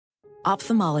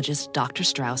Ophthalmologist Dr.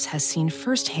 Strauss has seen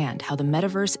firsthand how the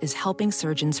metaverse is helping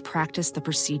surgeons practice the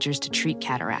procedures to treat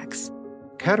cataracts.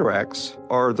 Cataracts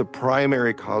are the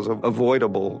primary cause of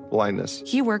avoidable blindness.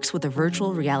 He works with a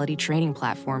virtual reality training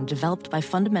platform developed by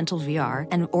Fundamental VR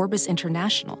and Orbis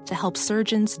International to help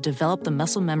surgeons develop the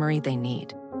muscle memory they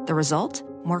need. The result?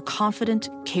 More confident,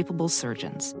 capable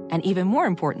surgeons. And even more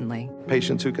importantly,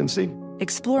 Patients who can see.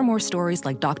 explore more stories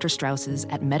like Dr. Strauss's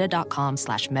at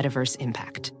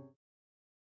meta.com/metaverseimpact.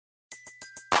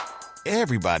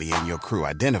 Everybody in your crew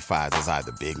identifies as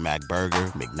either Big Mac Burger,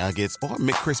 McNuggets, or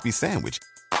McCrispy Sandwich.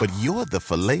 But you're the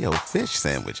Filet-O-Fish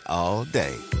Sandwich all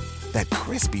day. That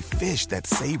crispy fish, that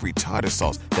savory tartar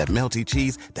sauce, that melty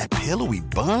cheese, that pillowy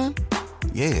bun.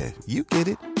 Yeah, you get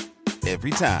it.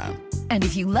 Every time. And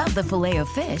if you love the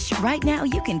Filet-O-Fish, right now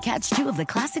you can catch two of the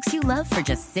classics you love for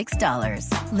just $6.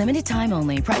 Limited time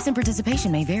only. Price and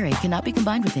participation may vary. Cannot be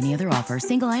combined with any other offer.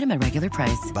 Single item at regular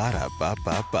price.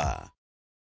 Ba-da-ba-ba-ba.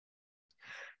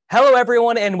 Hello,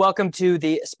 everyone, and welcome to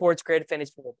the Sports Creative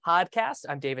Fantasy Football Podcast.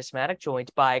 I'm Davis Maddock, joined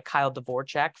by Kyle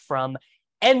Dvorchak from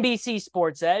NBC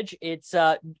Sports Edge. It's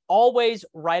always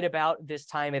right about this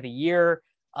time of the year,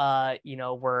 where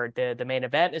the main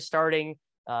event is starting.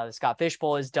 The Scott Fish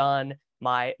Bowl is done.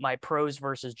 My pros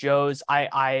versus Joes.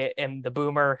 I am the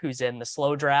boomer who's in the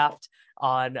slow draft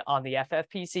on the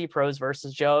FFPC pros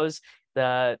versus Joes.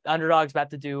 The underdog's about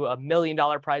to do $1 million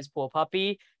prize pool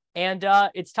puppy. And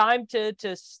it's time to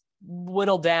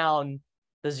whittle down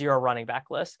the zero running back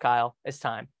list. Kyle, it's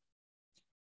time.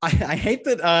 I hate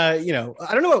that, I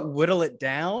don't know what whittle it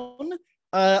down.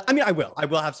 I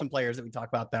will have some players that we talk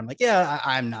about that I'm like,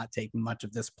 I'm not taking much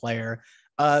of this player.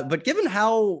 But given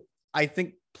how I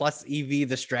think plus EV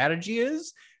the strategy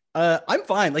is, I'm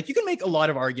fine. Like, you can make a lot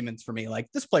of arguments for me. Like,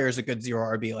 this player is a good zero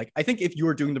RB. Like, I think if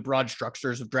you're doing the broad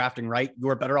structures of drafting right,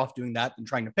 you're better off doing that than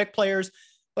trying to pick players.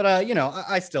 But,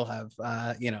 I still have,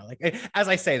 as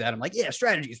I say that, I'm like,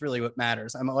 strategy is really what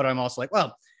matters. I'm also like,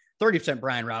 30%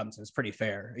 Brian Robinson is pretty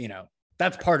fair.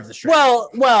 That's part of the strategy.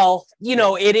 Well,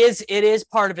 it is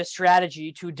part of a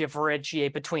strategy to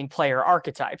differentiate between player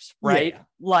archetypes, right?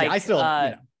 Yeah. I still,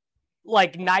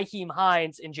 like Nyheim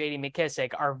Hines and JD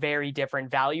McKissic are very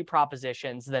different value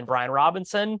propositions than Brian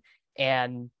Robinson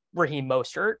and Raheem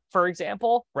Mostert, for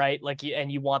example, right?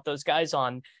 And you want those guys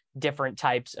on different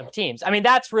types of teams. I mean,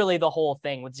 that's really the whole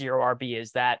thing with zero RB,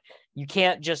 is that you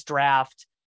can't just draft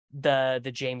the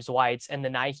James Whites and the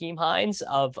Nyheim Hines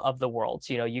of the world.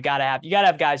 You gotta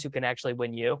have guys who can actually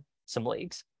win you some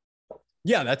leagues.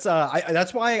 Yeah,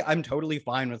 that's why I'm totally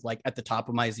fine with, like, at the top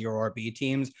of my zero RB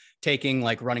teams taking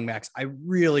like running backs. I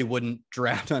really wouldn't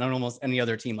draft on almost any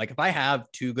other team. Like, if I have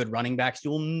two good running backs,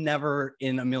 you'll never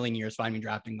in a million years find me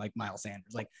drafting like Miles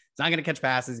Sanders. Like, it's not going to catch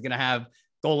passes. He's going to have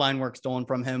goal line work stolen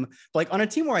from him. But like, on a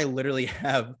team where I literally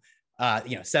have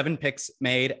 7 picks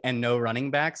made and no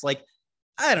running backs, like,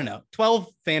 I don't know, 12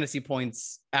 fantasy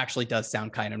points actually does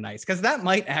sound kind of nice, because that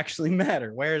might actually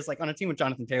matter. Whereas like on a team with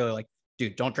Jonathan Taylor, like,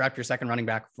 dude, don't draft your second running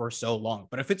back for so long.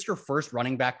 But if it's your first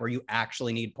running back where you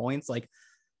actually need points, like,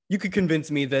 you could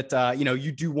convince me that,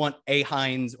 you do want a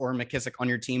Hines or McKissic on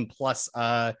your team, plus,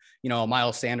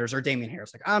 Miles Sanders or Damian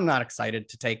Harris. Like, I'm not excited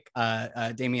to take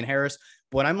Damian Harris,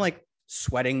 but I'm like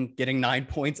sweating getting 9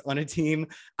 points on a team.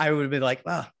 I would be like,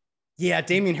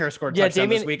 Damian Harris scored a touchdown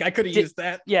this week. I could have used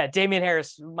that. Yeah, Damian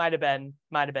Harris might have been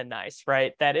nice,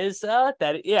 right? That is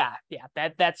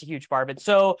that's a huge part of it.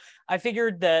 So I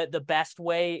figured the best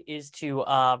way is to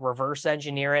reverse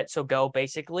engineer it. So go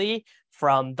basically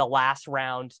from the last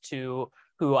round to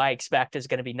who I expect is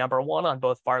going to be number one on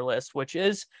both of our lists, which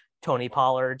is Tony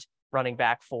Pollard, running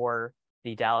back for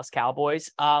the Dallas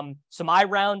Cowboys. So my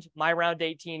round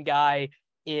 18 guy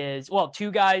is,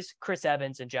 two guys, Chris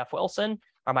Evans and Jeff Wilson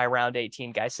are my round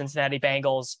 18 guys. Cincinnati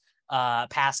Bengals,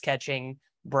 pass catching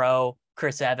bro,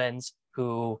 Chris Evans,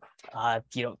 who,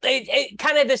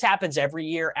 this happens every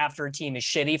year after a team is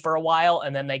shitty for a while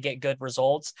and then they get good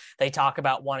results. They talk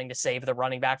about wanting to save the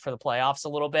running back for the playoffs a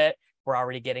little bit. We're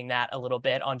already getting that a little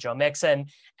bit on Joe Mixon.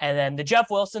 And then the Jeff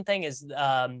Wilson thing is,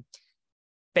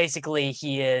 basically,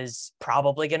 he is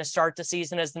probably going to start the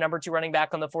season as the number 2 running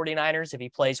back on the 49ers. If he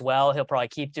plays well, he'll probably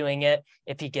keep doing it.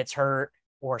 If he gets hurt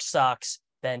or sucks,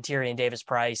 then Tyrion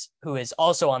Davis-Price, who is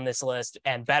also on this list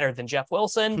and better than Jeff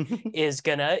Wilson, is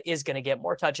gonna get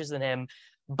more touches than him.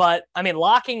 But I mean,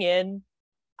 locking in,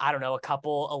 I don't know, a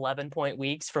couple 11-point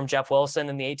weeks from Jeff Wilson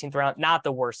in the 18th round, not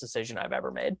the worst decision I've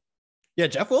ever made. Yeah,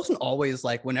 Jeff Wilson always,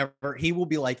 like, whenever he will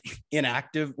be like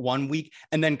inactive 1 week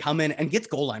and then come in and gets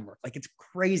goal line work. Like, it's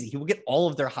crazy. He will get all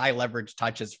of their high leverage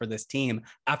touches for this team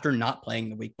after not playing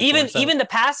the week before. Even the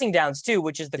passing downs too,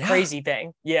 which is the crazy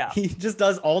thing. Yeah. He just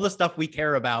does all the stuff we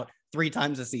care about 3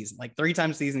 times a season. Like 3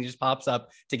 times a season, he just pops up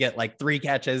to get like 3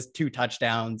 catches, 2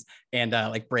 touchdowns, and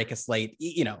like break a slate,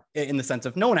 you know, in the sense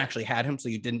of no one actually had him, so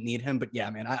you didn't need him. But yeah,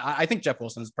 man, I think Jeff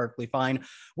Wilson is perfectly fine.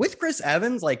 With Chris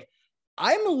Evans, like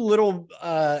I'm a little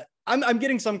I'm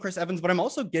getting some Chris Evans, but I'm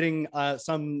also getting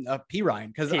some P.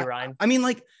 Ryan, because I mean,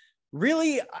 like,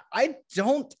 really,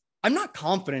 I'm not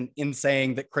confident in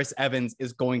saying that Chris Evans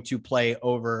is going to play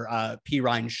over P.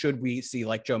 Ryan should we see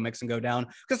like Joe Mixon go down,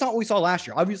 because that's not what we saw last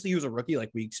year. Obviously, he was a rookie.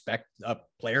 Like, we expect a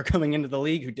player coming into the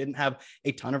league who didn't have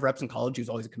a ton of reps in college. He was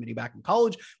always a committee back in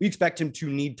college. We expect him to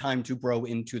need time to grow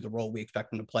into the role. We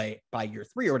expect him to play by year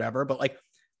 3 or whatever. But like,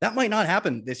 that might not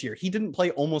happen this year. He didn't play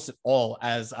almost at all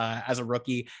as a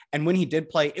rookie. And when he did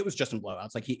play, it was just in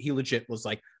blowouts. Like he legit was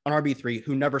like an RB3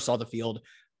 who never saw the field.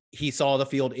 He saw the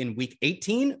field in week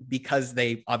 18 because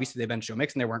they benched Joe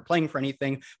Mixon. They weren't playing for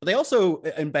anything, but they also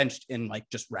benched in like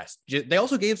just rest. They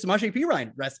also gave Samaje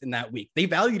Perine rest in that week. They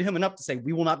valued him enough to say,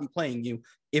 we will not be playing you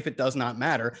if it does not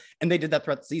matter. And they did that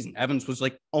throughout the season. Evans was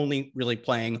like only really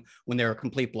playing when there were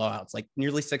complete blowouts, like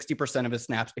nearly 60% of his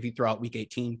snaps, if you throw out week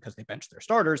 18, because they benched their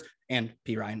starters, and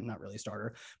Perine, not really a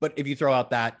starter. But if you throw out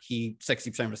that,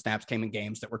 60% of his snaps came in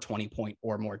games that were 20-point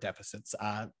or more deficits.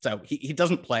 So he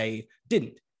doesn't play,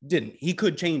 didn't. He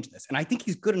could change this, and I think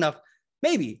he's good enough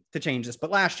maybe to change this, but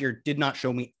last year did not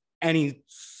show me any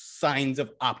signs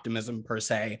of optimism per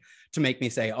se to make me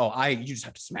say, you just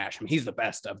have to smash him, he's the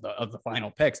best of the final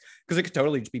picks, because it could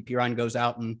totally just be Perine goes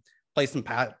out and plays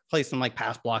some like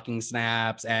pass blocking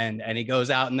snaps, and he goes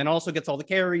out and then also gets all the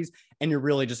carries, and you're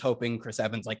really just hoping Chris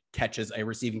Evans like catches a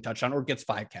receiving touchdown or gets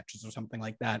 5 catches or something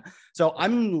like that. So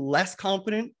I'm less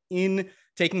confident in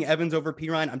taking Evans over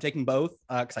Perine. I'm taking both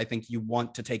because I think you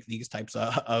want to take these types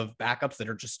of backups that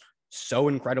are just so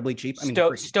incredibly cheap. I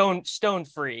mean, stone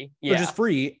free. Yeah, they're just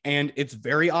free, and it's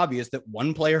very obvious that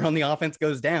one player on the offense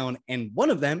goes down, and one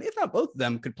of them, if not both of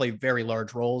them, could play very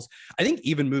large roles. I think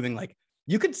even moving like,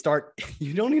 you could start,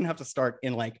 you don't even have to start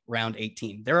in like round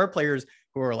 18. There are players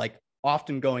who are like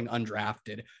often going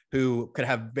undrafted who could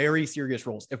have very serious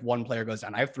roles if one player goes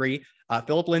down. I have 3.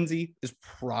 Philip Lindsay is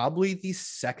probably the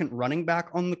second running back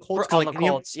on the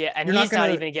Colts. Yeah, and he's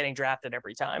not even getting drafted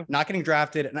every time. Not getting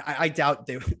drafted, and I doubt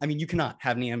you cannot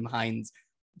have Nyheim Hines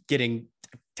getting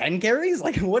 10 carries.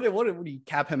 Like, what would you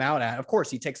cap him out at? Of course,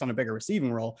 he takes on a bigger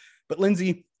receiving role, but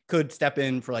Lindsay could step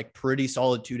in for like pretty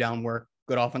solid 2-down work.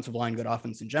 Good offensive line, good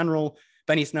offense in general.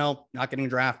 Benny Snell not getting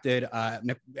drafted.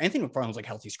 Anthony McFarland was like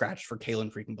healthy scratch for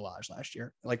Kalen freaking Ballage last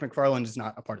year. Like, McFarland is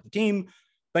not a part of the team.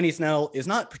 Benny Snell is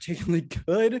not particularly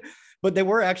good, but they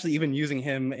were actually even using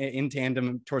him in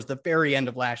tandem towards the very end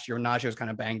of last year. Najee was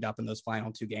kind of banged up in those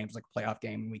final 2 games, like a playoff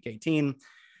game in week 18.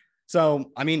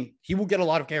 So, I mean, he will get a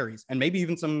lot of carries and maybe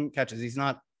even some catches. He's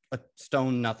not a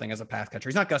stone nothing as a pass catcher.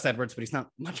 He's not Gus Edwards, but he's not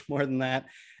much more than that.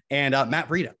 And Matt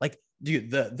Breida, like,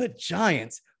 dude, the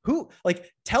Giants, who,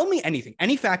 like, tell me anything,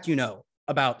 any fact you know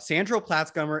about Sandro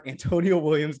Platzgummer, Antonio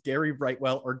Williams, Gary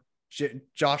Brightwell, or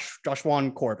Joshua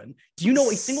Corbin. Do you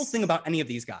know a single thing about any of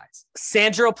these guys?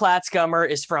 Sandro Platzgummer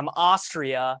is from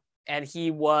Austria, and he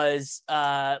was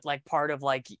like part of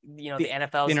like, you know, the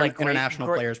NFL's like international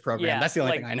players program. Yeah, that's the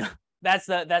only like, thing I know. That's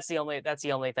the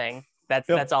only thing.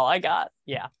 That's all I got.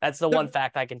 Yeah, that's the one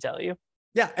fact I can tell you.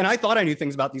 Yeah, and I thought I knew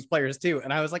things about these players too.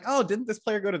 And I was like, oh, didn't this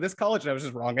player go to this college? And I was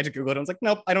just wrong. I just Googled it. I was like,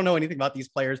 nope, I don't know anything about these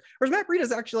players. Whereas Matt Breida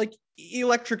is actually like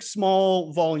electric,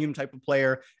 small volume type of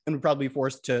player and would probably be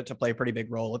forced to play a pretty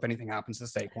big role if anything happens to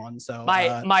Saquon. So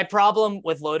my problem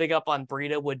with loading up on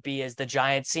Breida would be is the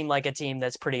Giants seem like a team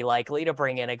that's pretty likely to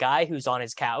bring in a guy who's on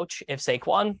his couch if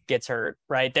Saquon gets hurt,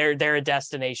 right? They're a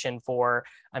destination for,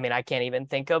 I mean, I can't even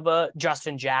think of a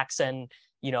Justin Jackson,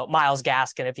 you know, Myles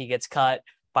Gaskin if he gets cut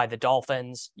by the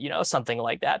Dolphins, you know, something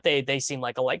like that. They seem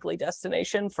like a likely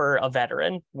destination for a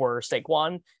veteran were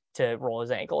Saquon to roll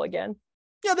his ankle again.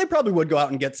 Yeah, they probably would go out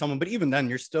and get someone, but even then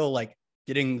you're still like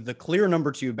getting the clear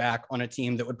number 2 back on a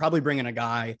team that would probably bring in a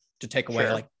guy to take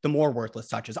away like the more worthless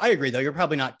touches. I agree though. You're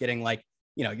probably not getting like,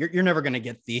 you know, you're never going to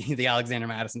get the Alexander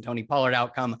Madison, Tony Pollard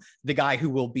outcome, the guy who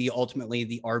will be ultimately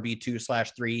the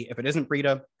RB2/3. If it isn't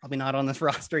Breida, probably not on this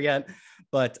roster yet,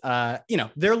 but you know,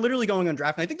 they're literally going on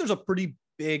draft. And I think there's a pretty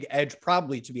big edge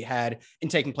probably to be had in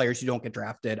taking players who don't get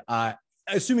drafted,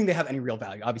 assuming they have any real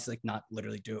value. Obviously, like, not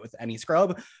literally do it with any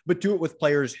scrub, but do it with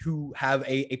players who have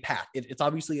a path. It's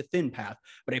obviously a thin path,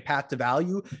 but a path to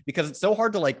value, because it's so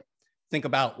hard to like think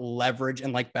about leverage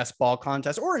and like best ball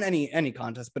contest or in any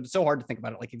contest, but it's so hard to think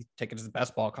about it like if you take it as a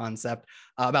best ball concept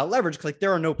about leverage, because like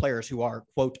there are no players who are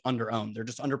quote under owned. They're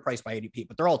just underpriced by ADP,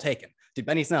 but they're all taken. Dude,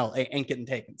 Benny Snell ain't getting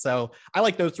taken. So I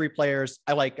like those 3 players.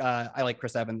 I like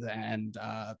Chris Evans and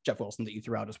Jeff Wilson that you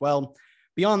threw out as well.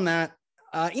 Beyond that,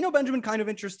 Benjamin, kind of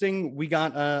interesting. We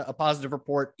got a positive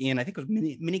report in, I think it was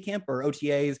mini camp or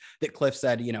OTAs, that Cliff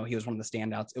said, he was one of the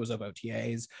standouts. It was of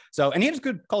OTAs. So, and he has a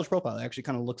good college profile. It actually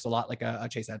kind of looks a lot like a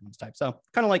Chase Edmonds type. So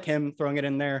kind of like him, throwing it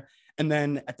in there. And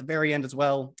then at the very end as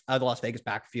well, the Las Vegas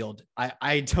backfield.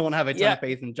 I don't have a ton of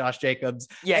faith in Josh Jacobs.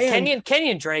 Yeah, and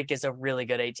Kenyon Drake is a really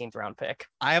good 18th round pick.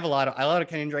 I have a lot of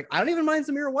Kenyon Drake. I don't even mind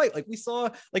Zamir White. Like we saw,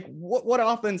 like what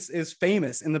offense is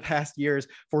famous in the past years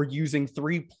for using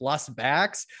 3+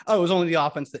 backs? Oh, it was only the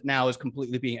offense that now is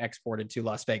completely being exported to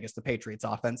Las Vegas, the Patriots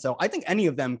offense. So I think any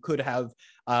of them could have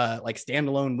like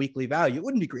standalone weekly value. It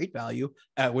wouldn't be great value.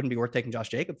 It wouldn't be worth taking Josh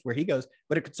Jacobs where he goes,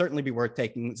 but it could certainly be worth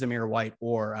taking Zamir White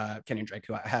or Kenyon Drake,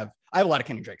 who I have a lot of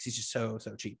Kenyon Drakes. He's just so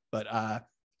cheap, but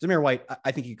Zamir White,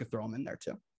 I think you could throw him in there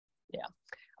too. Yeah.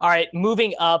 All right.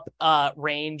 Moving up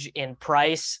range in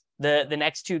price. The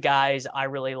next two guys I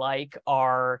really like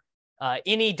are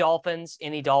any Dolphins,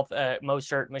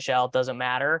 Mostert, Michelle, doesn't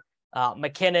matter.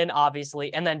 McKinnon,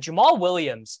 obviously. And then Jamal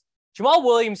Williams. Jamal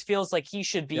Williams feels like he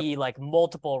should be like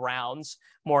multiple rounds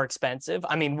more expensive.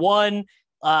 I mean,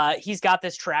 he's got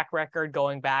this track record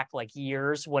going back like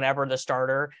years. Whenever the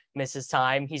starter misses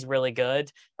time, he's really good.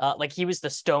 Like he was the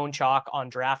stone chalk on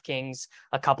DraftKings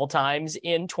a couple times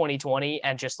in 2020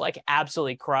 and just like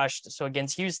absolutely crushed. So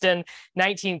against Houston,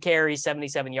 19 carries,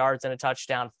 77 yards and a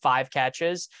touchdown, 5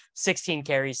 catches, 16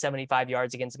 carries, 75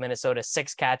 yards against Minnesota,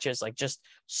 6 catches, like just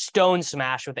stone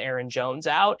smash with Aaron Jones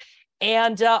out.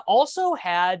 And also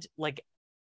had like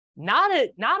not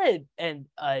an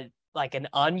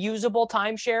unusable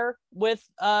timeshare with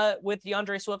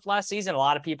DeAndre Swift last season. A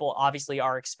lot of people obviously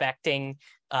are expecting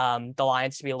the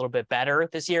Lions to be a little bit better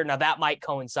this year. Now that might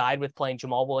coincide with playing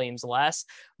Jamal Williams less,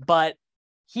 but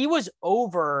he was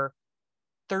over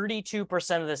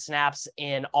 32% of the snaps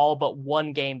in all but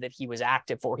one game that he was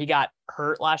active for. He got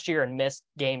hurt last year and missed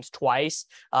games twice.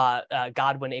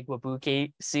 Godwin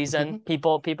Igwebuike season,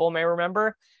 people may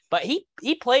remember, but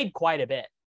he played quite a bit.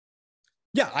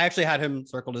 Yeah, I actually had him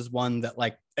circled as one that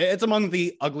like it's among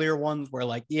the uglier ones where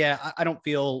like, yeah, I don't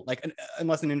feel like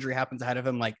unless an injury happens ahead of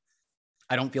him, like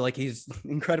I don't feel like he's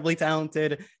incredibly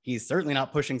talented. He's certainly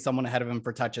not pushing someone ahead of him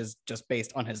for touches just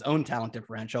based on his own talent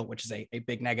differential, which is a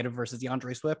big negative versus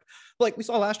DeAndre Swift. But like we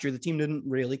saw last year, the team didn't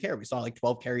really care. We saw like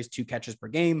 12 carries, 2 catches per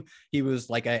game. He was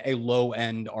like a low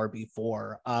end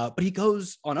RB4, but he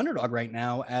goes on Underdog right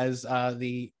now as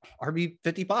the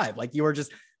RB55. Like you are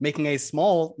just making a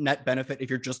small net benefit if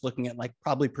you're just looking at like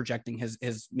probably projecting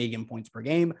his median points per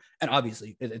game. And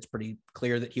obviously it's pretty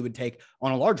clear that he would take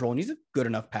on a large role and he's a good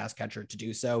enough pass catcher to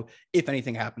do so if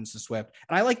anything happens to Swift.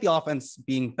 And I like the offense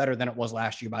being better than it was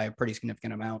last year by a pretty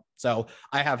significant amount. So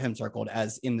I have him circled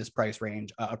as in this price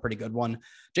range, a pretty good one.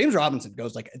 James Robinson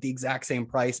goes like at the exact same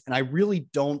price. And I really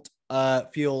don't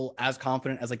feel as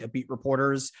confident as like the beat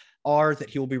reporters are that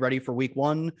he will be ready for week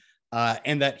 1.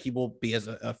 And that he will be as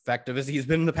effective as he's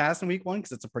been in the past in week 1,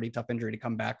 because it's a pretty tough injury to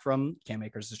come back from. Cam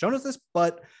Akers has shown us this,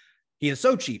 but he is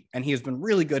so cheap and he has been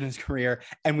really good in his career.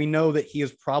 And we know that he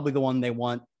is probably the one they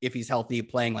want if he's healthy,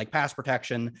 playing like pass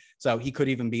protection. So he could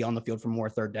even be on the field for more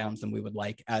third downs than we would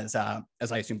like, as I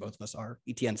assume both of us are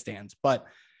ETN stands. But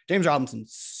James Robinson,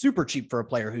 super cheap for a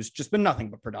player who's just been nothing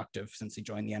but productive since he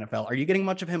joined the NFL. Are you getting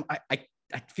much of him? I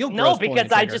feel no,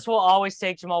 because I just will always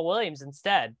take Jamal Williams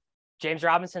instead. James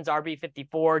Robinson's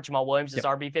RB54, Jamal Williams is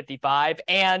RB55.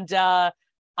 And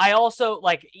I also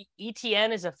like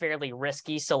ETN is a fairly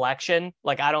risky selection.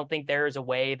 Like, I don't think there is a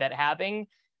way that having,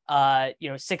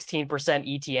 16%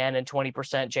 ETN and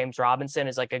 20% James Robinson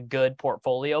is like a good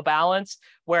portfolio balance.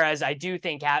 Whereas I do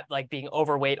think being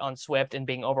overweight on Swift and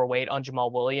being overweight on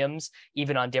Jamal Williams,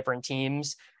 even on different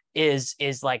teams, is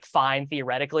like fine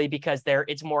theoretically, because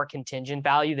it's more contingent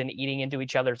value than eating into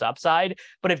each other's upside.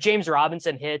 But if James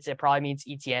Robinson hits, it probably means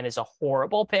ETN is a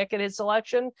horrible pick at his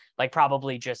selection, like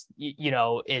probably just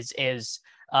is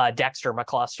Dexter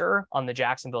McCluster on the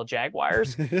Jacksonville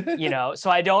Jaguars. So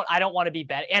I don't want to be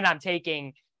bet, and I'm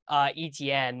taking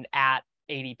ETN at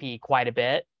ADP quite a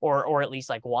bit, or at least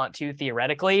like want to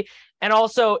theoretically. And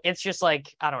also it's just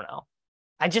like, I don't know,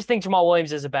 I just think Jamal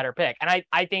Williams is a better pick. And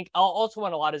I think I'll also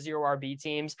want a lot of 0 RB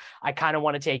teams. I kind of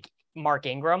want to take Mark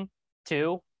Ingram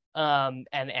too. And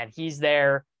he's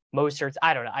there. Mostert's,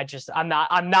 I don't know.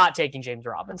 I'm not taking James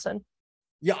Robinson.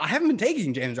 Yeah, I haven't been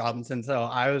taking James Robinson, so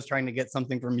I was trying to get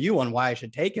something from you on why I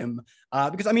should take him.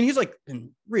 Because I mean, he's like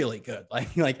been really good. Like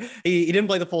he didn't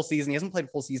play the full season. He hasn't played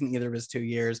full season either of his 2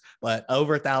 years, but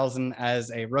over 1,000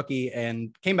 as a rookie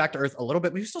and came back to earth a little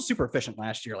bit. But he was still super efficient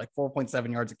last year, like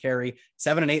 4.7 yards a carry,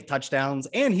 7 and 8 touchdowns,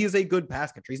 and he is a good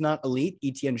pass catcher. He's not elite.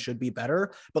 ETN should be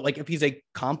better, but like if he's a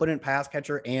competent pass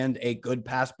catcher and a good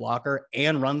pass blocker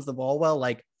and runs the ball well,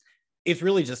 like it's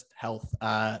really just health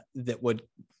that would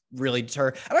really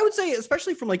deter. And I would say,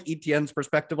 especially from like ETN's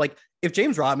perspective, like if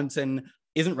James Robinson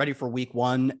isn't ready for week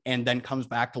 1 and then comes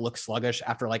back to look sluggish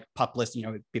after like pupless,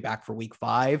 be back for week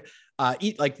 5,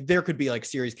 like there could be like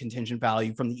serious contingent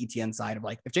value from the ETN side of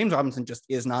like, if James Robinson just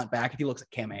is not back, if he looks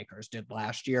like Cam Akers did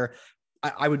last year,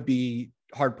 I would be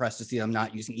hard pressed to see them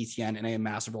not using ETN in a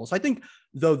massive role. So I think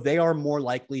though they are more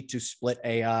likely to split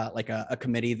a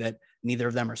committee that neither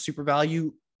of them are super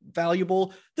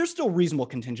valuable, there's still reasonable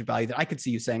contingent value that I could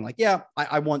see you saying like, yeah,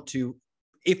 I want to,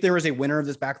 if there is a winner of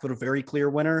this backfield, a very clear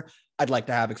winner, I'd like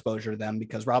to have exposure to them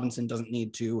because Robinson doesn't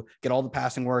need to get all the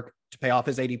passing work to pay off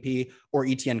his ADP, or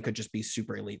ETN could just be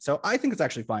super elite. So I think it's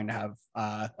actually fine to have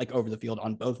like over the field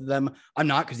on both of them. I'm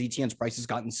not, because ETN's price has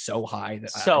gotten so high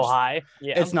that high.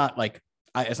 Yeah. It's not like,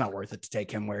 it's not worth it to take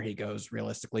him where he goes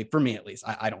realistically, for me at least.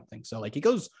 I don't think so. Like he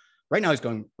goes right now, he's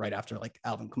going right after like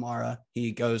Alvin Kamara.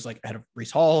 He goes like ahead of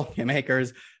Breece Hall, Cam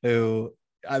Akers, who,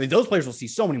 I mean, those players will see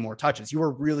so many more touches. You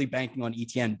were really banking on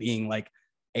ETN being like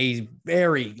a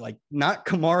very like not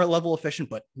Kamara level efficient,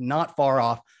 but not far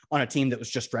off on a team that was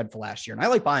just dreadful last year. And I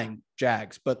like buying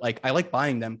Jags, but like I like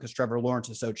buying them because Trevor Lawrence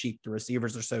is so cheap. The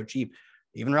receivers are so cheap.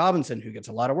 Even Robinson, who gets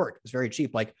a lot of work, is very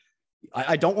cheap. Like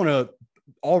I don't want to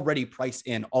already price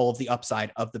in all of the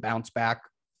upside of the bounce back,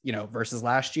 versus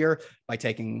last year by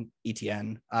taking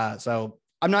ETN. So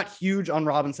I'm not huge on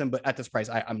Robinson, but at this price,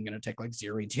 I'm going to take like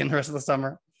 0 ETN the rest of the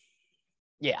summer.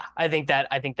 Yeah, I think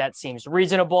that seems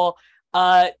reasonable.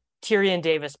 Tyrion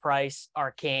Davis Price,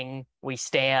 our king, we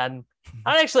stan.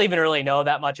 I don't actually even really know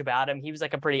that much about him. He was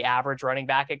like a pretty average running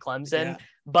back at Clemson,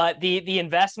 but the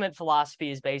investment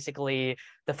philosophy is basically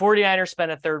the 49ers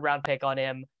spent a 3rd round pick on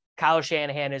him. Kyle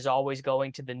Shanahan is always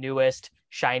going to the newest,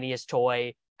 shiniest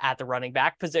toy at the running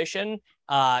back position.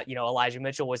 Elijah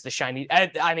Mitchell was the shiny.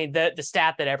 I mean, the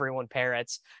stat that everyone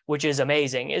parrots, which is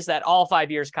amazing, is that all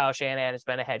 5 years Kyle Shanahan has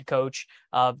been a head coach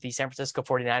of the San Francisco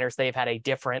 49ers. They've had a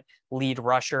different lead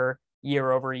rusher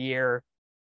year over year.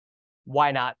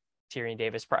 Why not Tyrion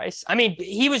Davis Price? I mean,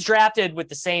 he was drafted with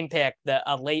the same pick,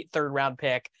 a late 3rd round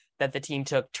pick that the team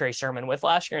took Trey Sermon with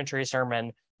last year, and Trey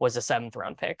Sermon was a 7th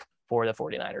round pick for the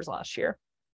 49ers last year.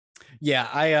 Yeah,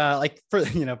 I like for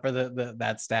the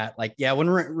that stat, like, yeah, when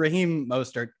Raheem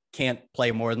Mostert can't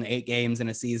play more than 8 games in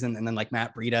a season, and then like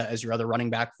Matt Breida as your other running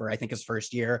back for I think his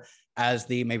first year as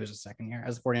maybe it was his 2nd year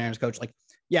as the 49ers coach, like,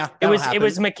 yeah, it was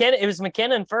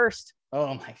McKinnon first.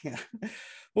 Oh my god.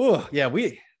 Oh yeah,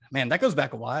 man, that goes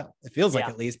back a while. It feels like,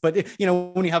 at least. But,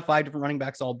 when you have 5 different running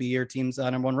backs all be your team's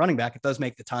number 1 running back, it does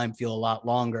make the time feel a lot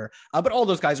longer. But all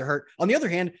those guys are hurt. On the other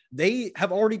hand, they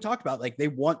have already talked about, like, they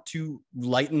want to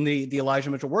lighten the Elijah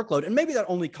Mitchell workload. And maybe that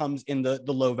only comes in the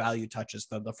low value touches,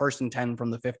 the 1st and 10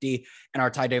 from the 50. And our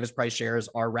Ty Davis Price shares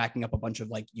are racking up a bunch of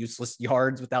like useless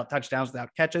yards without touchdowns, without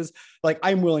catches. Like,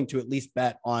 I'm willing to at least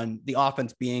bet on the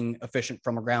offense being efficient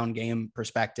from a ground game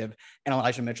perspective and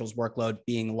Elijah Mitchell's workload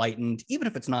being lightened, even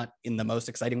if it's not in the most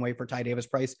exciting way for Ty Davis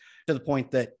Price, to the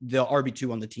point that the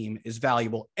RB2 on the team is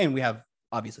valuable. And we have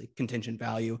obviously contingent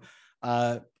value.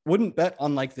 Wouldn't bet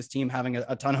on like this team having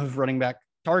a ton of running back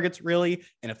targets really.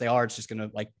 And if they are, it's just going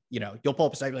to like, you'll pull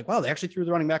up a side like, wow, they actually threw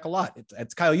the running back a lot.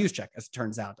 It's Kyle Juszczyk, as it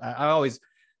turns out. I always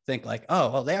think like,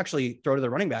 oh, well, they actually throw to the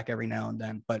running back every now and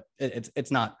then, but it's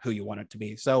not who you want it to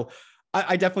be. So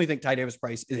I definitely think Ty Davis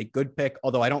Price is a good pick,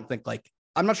 although I don't think like,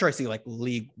 I'm not sure I see like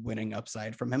league winning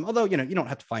upside from him. Although, you don't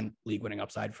have to find league winning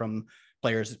upside from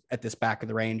players at this back of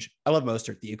the range. I love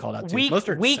Mostert that you called out too.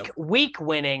 Week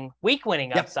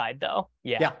winning upside though.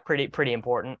 Yeah. Pretty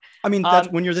important. I mean, that's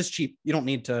when you're this cheap, you don't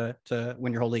need to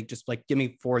win your whole league. Just like give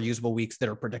me 4 usable weeks that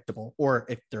are predictable, or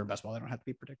if they're a best ball, they don't have to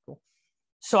be predictable.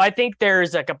 So I think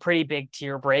there's like a pretty big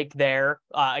tier break there.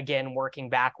 Again, working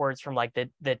backwards from like the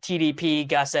TDP,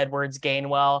 Gus Edwards,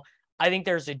 Gainwell. I think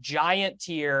there's a giant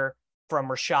tier from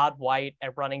Rachaad White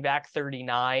at running back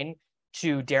 39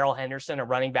 to Darrell Henderson at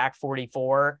running back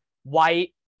 44.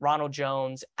 White, Ronald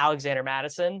Jones, Alexander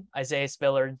Mattison, Isaiah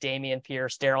Spiller, Dameon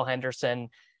Pierce, Darrell Henderson.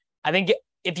 I think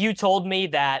if you told me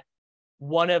that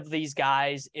one of these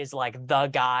guys is like the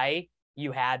guy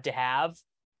you had to have,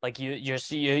 like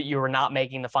you were not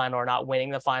making the final or not winning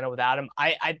the final without him,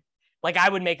 I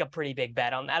would make a pretty big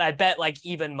bet on that. I bet like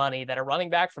even money that a running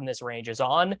back from this range is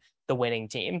on the winning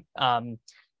team.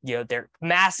 They're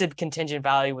massive contingent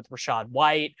value with Rachaad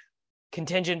White,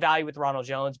 contingent value with Ronald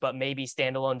Jones, but maybe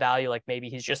standalone value, like maybe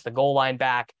he's just the goal line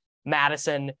back.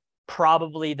 Madison,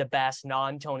 probably the best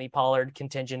non-Tony Pollard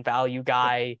contingent value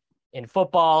guy in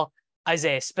football.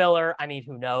 Isaiah Spiller, I mean,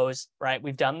 who knows, right?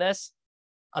 We've done this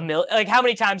like how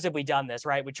many times have we done this,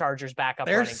 right? With Chargers backup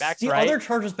running backs, the right? other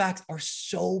Chargers backs are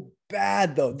so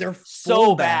bad though. They're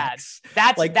so bad.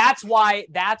 Like, that's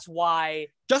why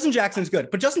Justin Jackson's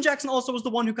good, but Justin Jackson also was the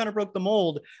one who kind of broke the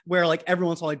mold where like every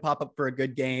once in a while he'd pop up for a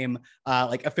good game,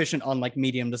 like efficient on like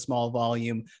medium to small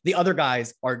volume. The other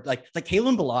guys are like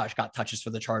Kalen Ballage got touches for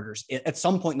the Chargers at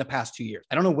some point in the past 2 years.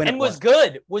 I don't know when, and was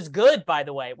good, by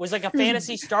the way. Was like a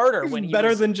fantasy starter when he better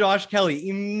was than Josh Kelly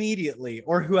immediately,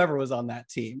 or whoever was on that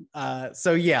team.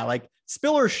 So yeah, like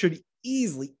Spiller should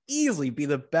easily be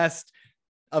the best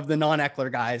of the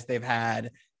non-Eckler guys they've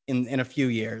had in a few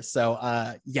years. So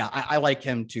yeah, I like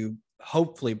him to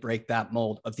hopefully break that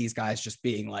mold of these guys just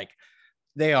being like,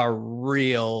 they are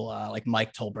real like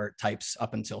Mike Tolbert types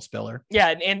up until Spiller.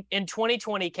 Yeah, and in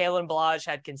 2020, Kalen Ballage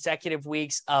had consecutive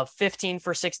weeks of 15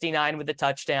 for 69 with a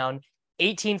touchdown,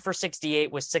 18 for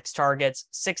 68 with 6 targets,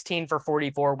 16 for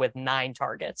 44 with 9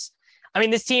 targets. I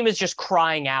mean, this team is just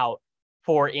crying out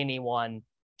for anyone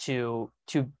to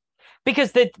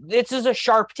because this is a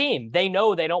sharp team. They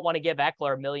know they don't want to give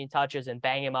Eckler a million touches and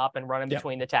bang him up and run him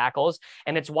between the tackles.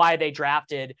 And it's why they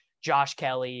drafted Josh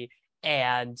Kelly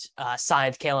and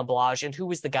signed Kalen Ballage. And who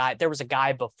was the guy? There was a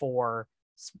guy before.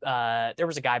 Larry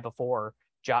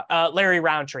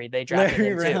Roundtree. They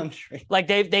drafted him too. Like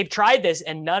they've tried this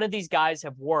and none of these guys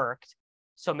have worked.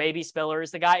 So maybe Spiller is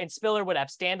the guy, and Spiller would have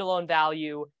standalone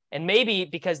value. And maybe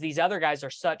because these other guys are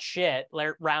such shit,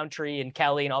 Roundtree and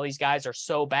Kelly and all these guys are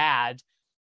so bad.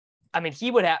 I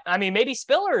mean, maybe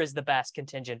Spiller is the best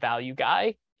contingent value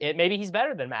guy. Maybe he's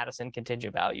better than Madison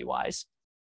contingent value wise.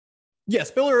 Yeah,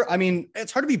 Spiller, I mean,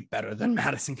 it's hard to be better than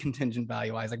Madison contingent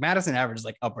value wise. Like Madison averages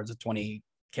like upwards of 20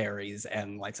 carries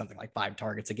and like something like 5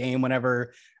 targets a game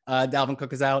whenever Dalvin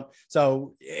Cook is out.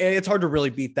 So it's hard to really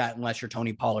beat that unless you're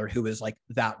Tony Pollard, who is like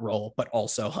that role, but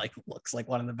also like looks like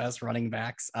one of the best running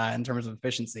backs in terms of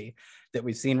efficiency that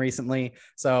we've seen recently.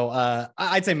 So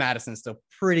I'd say Madison's still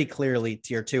pretty clearly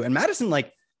tier 2. And Madison,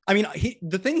 like, I mean,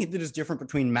 the thing that is different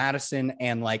between Madison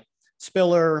and like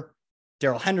Spiller,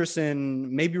 Darrell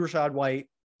Henderson, maybe Rashad White,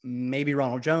 maybe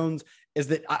Ronald Jones, is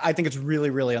that I think it's really,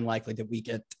 really unlikely that we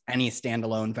get any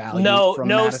standalone value. No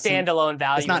Madison. Standalone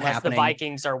value unless happening. The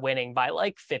Vikings are winning by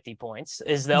like 50 points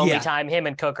is the only time him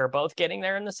and Cook are both getting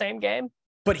there in the same game.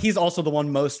 But he's also the one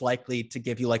most likely to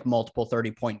give you like multiple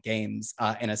 30-point games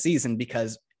in a season,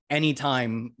 because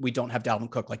anytime we don't have Dalvin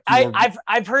Cook, like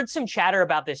I've heard some chatter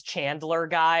about this Chandler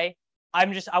guy. I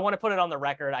want to put it on the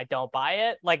record. I don't buy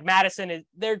it. Like Madison is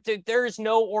there. There's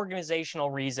no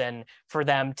organizational reason for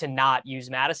them to not use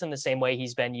Madison the same way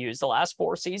he's been used the last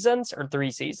 4 seasons or 3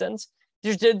 seasons.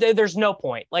 There's no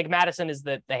point. Like Madison is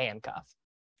the handcuff.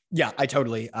 Yeah, I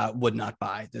totally would not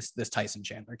buy this Tyson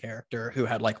Chandler character who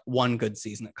had like one good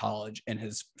season at college in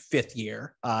his 5th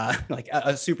year, like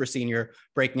a super senior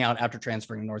breaking out after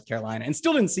transferring to North Carolina and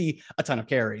still didn't see a ton of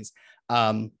carries.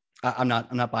 I'm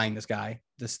not buying this guy,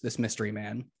 this mystery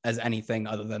man, as anything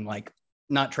other than like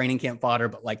not training camp fodder,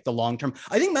 but like the long term.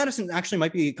 I think Madison actually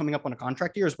might be coming up on a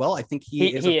contract year as well. I think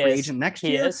he is a free agent next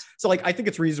year. So like I think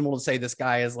it's reasonable to say this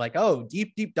guy is like, oh,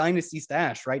 deep dynasty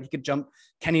stash, right? He could jump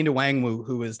Kenny Nwangwu,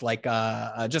 who is like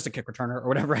just a kick returner or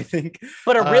whatever, I think.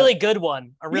 But a really good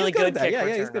one. A really good kick returner.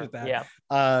 Yeah, he's good at that.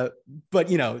 Yeah. But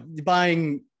you know,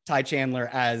 buying Ty Chandler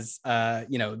as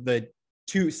the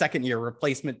second year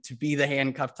replacement to be the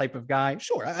handcuff type of guy,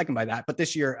 sure, I can buy that. But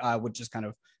this year would just kind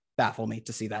of baffle me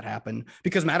to see that happen,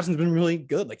 because Madison's been really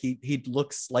good. Like he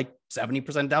looks like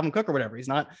 70% Dalvin Cook or whatever. He's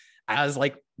not as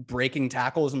like breaking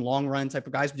tackles and long run type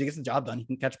of guys, but he gets the job done. He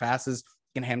can catch passes,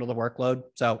 he can handle the workload.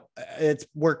 So it's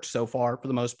worked so far for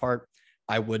the most part.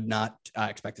 I would not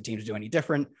expect the team to do any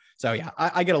different. So yeah,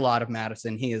 I get a lot of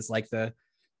Madison. He is like the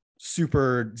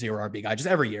super 0 RB guy just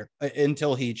every year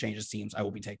until he changes teams. I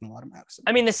will be taking a lot of Madison.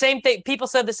 I mean, the same thing. People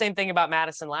said the same thing about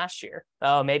Madison last year.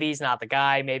 Oh, maybe he's not the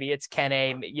guy. Maybe it's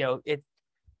Kene. You know,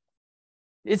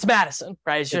 it's Madison,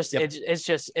 right?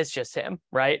 It's just him,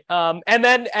 right? And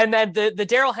then the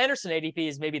Darrell Henderson ADP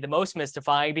is maybe the most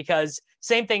mystifying, because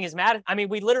same thing as Madison. I mean,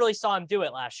 we literally saw him do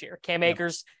it last year. Cam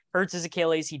Akers hurts his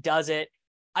Achilles. He does it.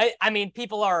 I mean,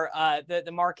 people are the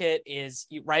market is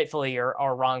rightfully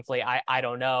or wrongfully, I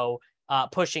don't know,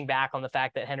 pushing back on the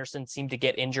fact that Henderson seemed to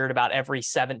get injured about every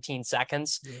 17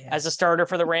 seconds as a starter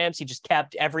for the Rams. He just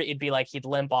kept it'd be like he'd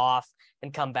limp off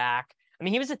and come back. I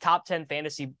mean, he was a top 10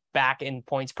 fantasy back in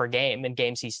points per game in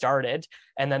games he started.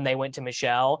 And then they went to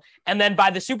Michelle. And then by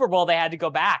the Super Bowl, they had to go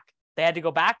back. They had to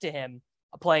go back to him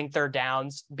playing third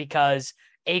downs because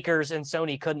Akers and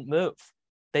Sony couldn't move.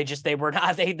 They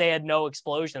had no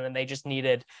explosion and they just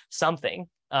needed something.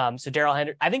 So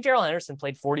I think Darrell Henderson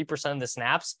played 40% of the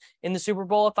snaps in the Super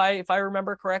Bowl, if I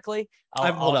remember correctly.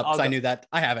 I've pulled up because I knew that.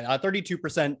 I haven't.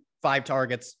 32% 5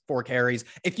 targets, 4 carries.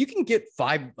 If you can get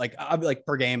 5, like I'll be like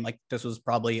per game, like this was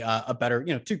probably a better,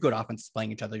 2 good offenses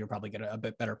playing each other, you'll probably get a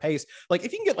bit better pace. Like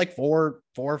if you can get like 4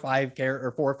 or 5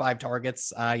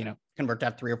 targets, convert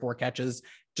that 3 or 4 catches,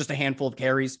 just a handful of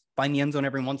carries, find the end zone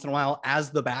every once in a while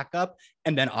as the backup.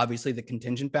 And then obviously the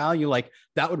contingent value, like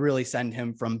that would really send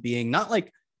him from being not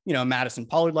like, Madison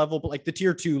Pollard level, but like the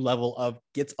tier 2 level of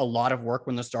gets a lot of work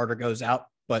when the starter goes out,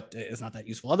 but it's not that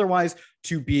useful otherwise,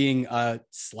 to being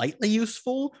slightly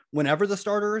useful whenever the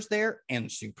starter is there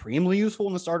and supremely useful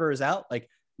when the starter is out. Like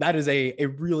that is a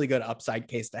really good upside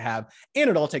case to have. And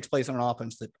it all takes place on an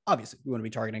offense that obviously we want to be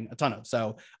targeting a ton of.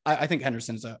 So I think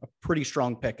Henderson's a pretty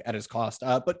strong pick at his cost.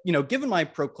 But, given my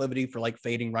proclivity for like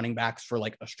fading running backs for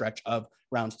like a stretch of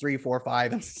rounds 3, 4,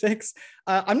 5, and 6,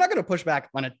 I'm not going to push back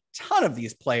on a ton of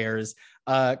these players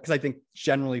because I think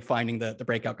generally finding the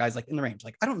breakout guys like in the range.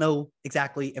 Like I don't know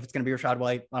exactly if it's going to be Rachaad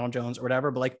White, Ronald Jones, or whatever,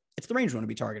 but like it's the range we want to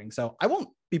be targeting. So I won't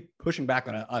be pushing back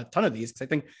on a ton of these because I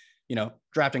think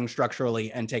drafting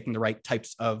structurally and taking the right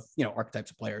types of,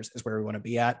 archetypes of players is where we want to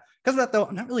be at. Because of that, though,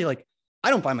 I'm not really like, I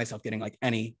don't find myself getting like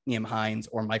any Nyheim Hines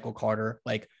or Michael Carter.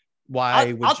 Like,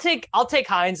 why I'll take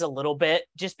Hines a little bit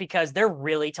just because they're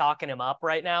really talking him up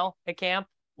right now at camp.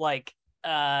 We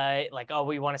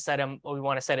want to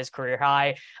set his career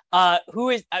high.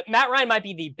 Matt Ryan might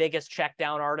be the biggest check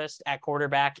down artist at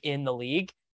quarterback in the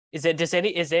league.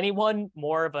 Is anyone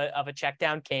more of a check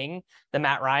down king than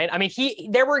Matt Ryan? I mean,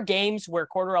 there were games where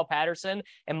Cordarrelle Patterson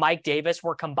and Mike Davis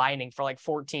were combining for like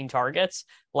 14 targets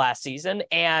last season.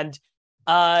 And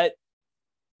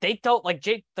they don't like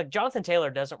Jonathan Taylor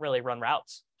doesn't really run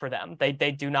routes for them. They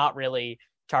do not really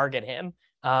target him.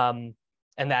 And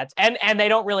they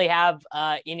don't really have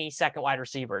any second wide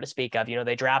receiver to speak of.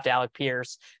 They draft Alec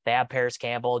Pierce, they have Paris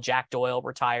Campbell, Jack Doyle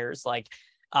retires. Like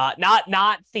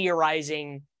not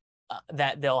theorizing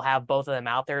that they'll have both of them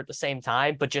out there at the same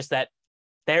time, but just that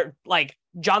they're like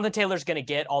Jonathan Taylor's going to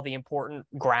get all the important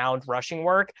ground rushing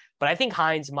work. But I think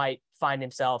Hines might find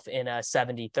himself in a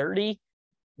 70-30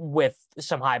 with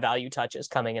some high value touches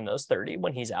coming in those 30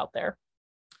 when he's out there.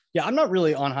 Yeah, I'm not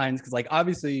really on Hines because, like,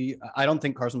 obviously, I don't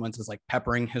think Carson Wentz is like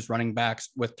peppering his running backs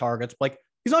with targets. Like,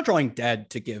 he's not drawing dead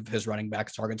to give his running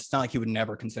backs targets. It's not like he would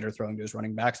never consider throwing to his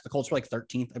running backs. The Colts were like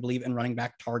 13th, I believe, in running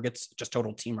back targets, just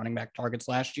total team running back targets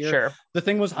last year. Sure. The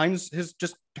thing was Hines, his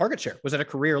just target share was at a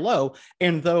career low.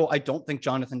 And though I don't think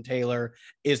Jonathan Taylor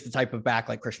is the type of back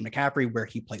like Christian McCaffrey, where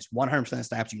he plays 100% of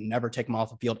snaps, you never take him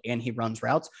off the field and he runs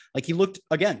routes. Like he looked,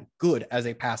 again, good as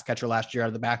a pass catcher last year out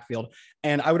of the backfield.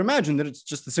 And I would imagine that it's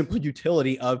just the simple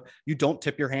utility of you don't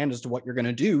tip your hand as to what you're going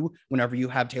to do whenever you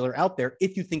have Taylor out there,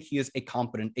 if you think he is a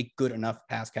competent, a good enough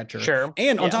pass catcher. Sure.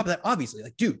 And on top of that, obviously,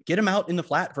 like, dude, get him out in the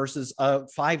flat versus a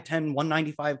 5'10",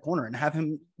 195 corner and have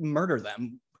him murder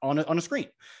them on a screen.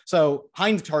 So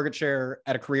Hines' target share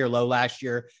at a career low last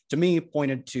year, to me,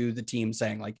 pointed to the team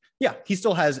saying like, yeah, he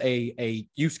still has a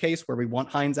use case where we want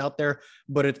Hines out there,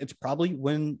 but it's probably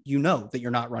when you know that you're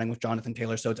not running with Jonathan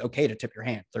Taylor. So it's okay to tip your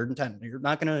hand. 3rd and 10. You're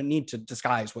not going to need to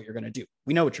disguise what you're going to do.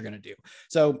 We know what you're going to do.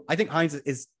 So I think Hines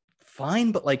is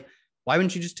fine, but like, why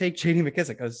wouldn't you just take J.D.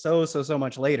 McKissic? Because so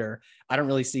much later, I don't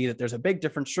really see that there's a big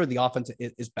difference. Sure, the offense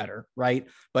is better, right?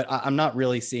 But I'm not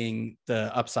really seeing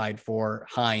the upside for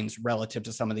Hines relative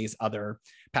to some of these other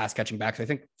pass catching backs. I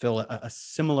think fill a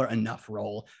similar enough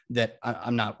role that it's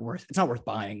not worth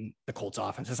buying the Colts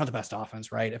offense. It's not the best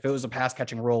offense, right? If it was a pass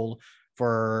catching role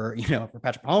for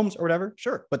Patrick Mahomes or whatever,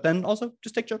 sure. But then also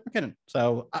just take Jerick McKinnon.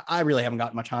 So I really haven't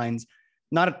gotten much Hines,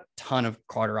 not a ton of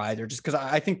Carter either, just because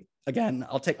I think, again,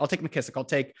 I'll take McKissic. I'll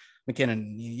take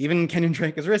McKinnon. Even Kenyon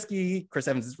Drake is risky. Chris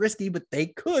Evans is risky, but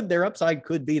their upside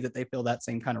could be that they fill that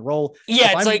same kind of role.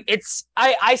 Yeah,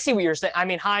 I see what you're saying. I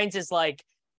mean, Hines is like,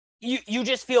 you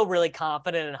just feel really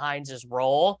confident in Hines's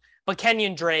role, but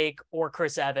Kenyon Drake or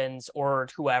Chris Evans or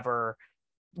whoever,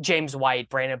 James White,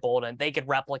 Brandon Bolden, they could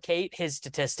replicate his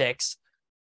statistics,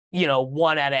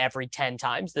 1 out of every 10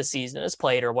 times the season is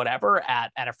played or whatever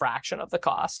at a fraction of the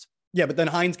cost. Yeah, but then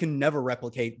Hines can never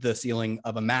replicate the ceiling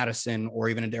of a Madison or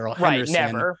even a Darrell Henderson,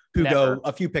 never. Go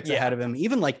a few picks ahead of him.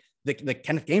 Even like the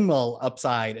Kenneth Gainwell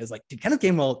upside is like, Kenneth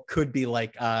Gainwell could be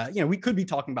like, we could be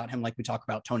talking about him like we talk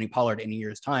about Tony Pollard in a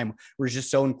year's time, where he's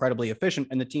just so incredibly efficient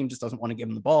and the team just doesn't want to give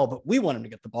him the ball, but we want him to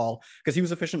get the ball because he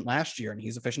was efficient last year and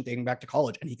he's efficient dating back to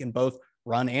college and he can both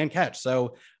run and catch.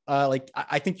 So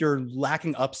I think you're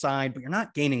lacking upside, but you're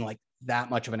not gaining like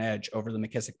that much of an edge over the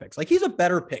McKissic picks. Like he's a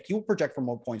better pick. He will project for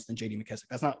more points than JD McKissic.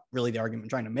 That's not really the argument I'm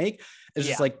trying to make. It's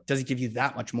just like, does he give you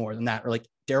that much more than that? Or like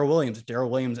Darrell Williams, if Darrell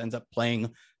Williams ends up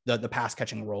playing the pass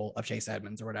catching role of Chase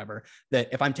Edmonds or whatever, that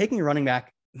if I'm taking a running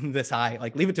back this high,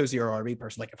 like leave it to a zero RB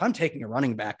person. Like if I'm taking a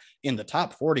running back in the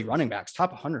top 40 running backs,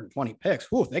 top 120 picks,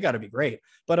 whew, they got to be great.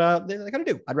 But they got to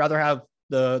do. I'd rather have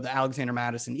the Alexander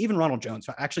Madison, even Ronald Jones.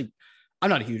 So actually, I'm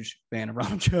not a huge fan of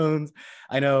Ronald Jones.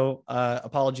 I know,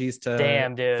 apologies to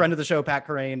friend of the show, Pat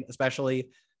Corain, especially,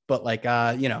 but like,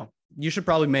 you should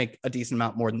probably make a decent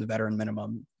amount more than the veteran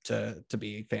minimum to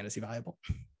be fantasy viable.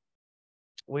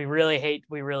 We really hate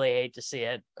to see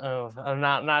it. Oh, I'm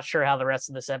not sure how the rest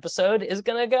of this episode is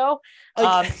gonna go.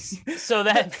 So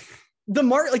that the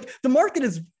market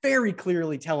is very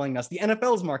clearly telling us, the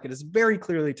NFL's market is very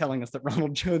clearly telling us that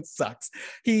Ronald Jones sucks.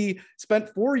 He spent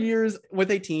 4 years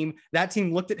with a team. That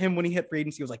team looked at him when he hit free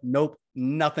agency, was like, nope,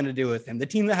 nothing to do with him. The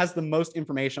team that has the most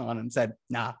information on him said,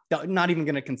 nah, not even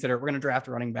going to consider it. We're going to draft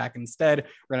a running back instead.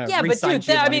 We're going to re-sign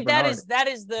Giovanni Bernard. that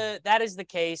is the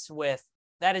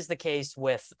case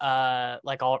with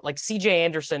like CJ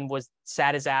Anderson was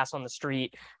sat his ass on the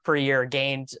street for a year,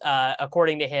 gained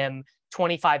according to him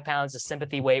 25 pounds of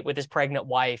sympathy weight with his pregnant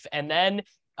wife, and then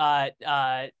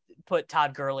put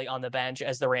Todd Gurley on the bench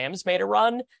as the Rams made a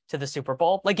run to the Super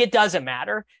Bowl. Like, it doesn't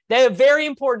matter. The very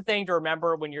important thing to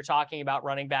remember when you're talking about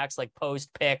running backs, like post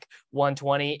pick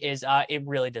 120, is it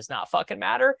really does not fucking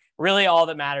matter. Really, all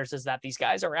that matters is that these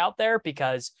guys are out there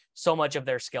because so much of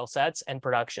their skill sets and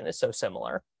production is so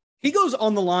similar. He goes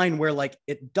on the line where like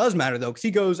it does matter though, because he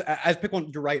goes as pick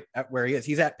one. You're right at where he is.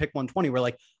 He's at pick 120, where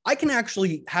like I can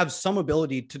actually have some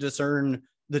ability to discern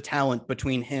the talent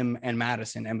between him and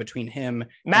Madison, and between him.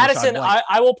 Madison,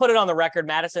 I will put it on the record.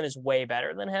 Madison is way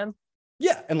better than him.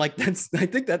 Yeah, and like I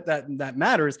think that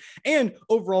matters. And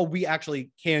overall, we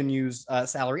actually can use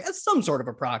salary as some sort of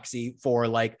a proxy for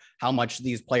like how much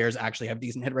these players actually have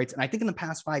decent hit rates. And I think in the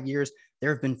past 5 years,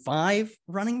 there have been 5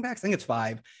 running backs. I think it's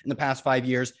 5 in the past 5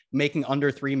 years making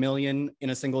under 3 million in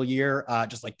a single year,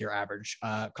 just like their average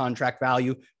contract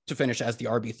value, to finish as the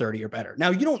RB 30 or better.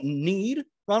 Now, you don't need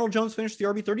Ronald Jones to finish the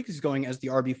RB 30 because he's going as the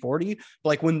RB 40. But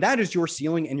like when that is your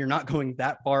ceiling and you're not going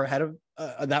that far ahead of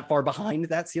that far behind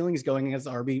that ceiling, is going as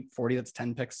RB 40, that's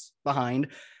 10 picks behind.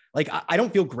 Like, I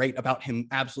don't feel great about him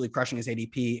absolutely crushing his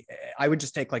ADP. I would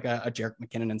just take like a Jerick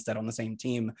McKinnon instead on the same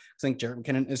team. I think Jerick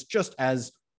McKinnon is just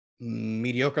as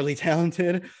mediocrely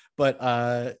talented, but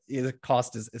the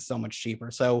cost is so much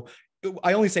cheaper. So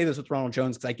I only say this with Ronald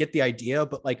Jones because I get the idea,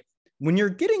 but like when you're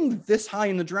getting this high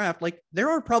in the draft, like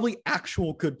there are probably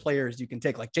actual good players you can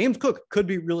take. Like James Cook could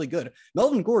be really good.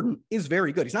 Melvin Gordon is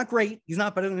very good. He's not great. He's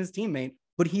not better than his teammate,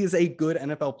 but he is a good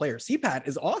NFL player. CPAT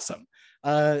is awesome.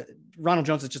 Ronald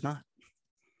Jones is just not.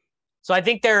 So I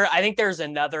think there's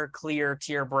another clear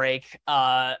tier break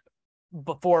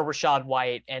before Rachaad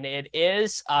White, and it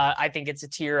is I think it's a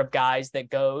tier of guys that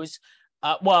goes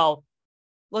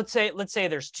let's say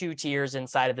there's 2 tiers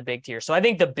inside of the big tier. So I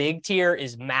think the big tier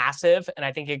is massive, and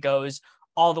I think it goes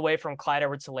all the way from Clyde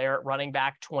Edwards-Helaire at running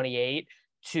back 28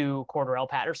 to Cordarrelle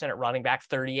Patterson at running back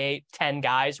 38, 10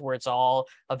 guys where it's all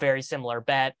a very similar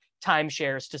bet.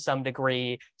 Timeshares to some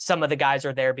degree. Some of the guys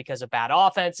are there because of bad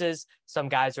offenses. Some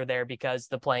guys are there because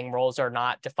the playing roles are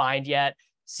not defined yet.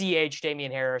 CH,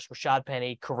 Damian Harris, Rashad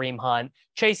Penny, Kareem Hunt,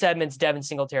 Chase Edmonds, Devin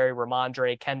Singletary,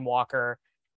 Ramondre, Ken Walker,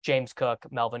 James Cook,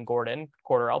 Melvin Gordon,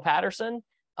 Cordarrelle Patterson.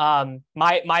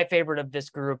 My favorite of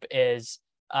this group is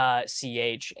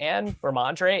CH and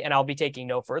Ramondre, and I'll be taking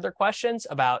no further questions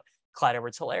about Clyde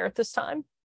Edwards-Helaire at this time.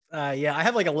 Yeah, I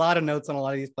have like a lot of notes on a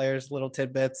lot of these players, little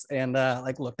tidbits, and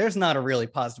like, look, there's not a really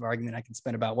positive argument I can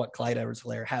spin about what Clyde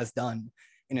Edwards-Helaire has done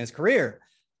in his career.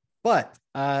 But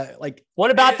like,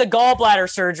 what about the gallbladder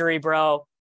surgery, bro?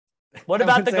 What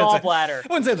about the gallbladder? I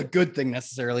wouldn't say it's a good thing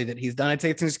necessarily that he's done. I'd say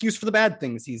it's an excuse for the bad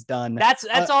things he's done. That's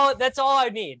all I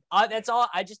need. That's all.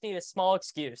 I just need a small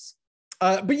excuse.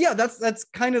 But yeah, that's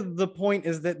kind of the point,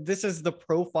 is that this is the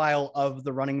profile of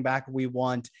the running back we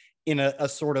want in a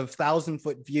sort of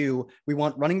 1,000-foot view. We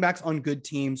want running backs on good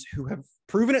teams who have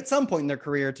proven at some point in their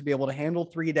career to be able to handle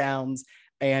 3 downs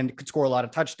and could score a lot of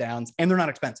touchdowns, and they're not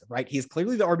expensive, right? He's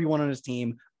clearly the RB1 on his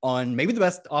team, on maybe the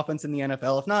best offense in the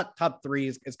NFL. If not top 3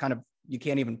 is kind of, you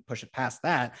can't even push it past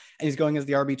that. And he's going as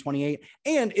the RB28.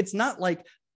 And it's not like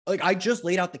I just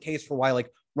laid out the case for why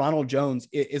like Ronald Jones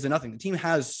is a nothing. The team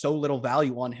has so little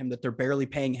value on him that they're barely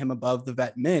paying him above the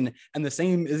vet min. And the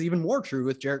same is even more true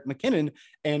with Jerick McKinnon.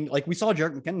 And like we saw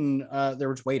Jerick McKinnon, they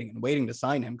were just waiting to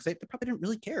sign him because they probably didn't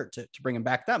really care to bring him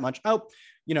back that much. Oh,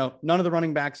 none of the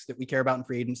running backs that we care about in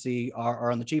free agency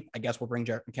are on the cheap. I guess we'll bring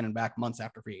Jerick McKinnon back months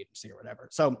after free agency or whatever.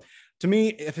 So to me,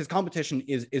 if his competition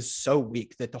is so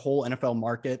weak that the whole NFL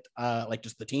market, like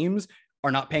just the teams,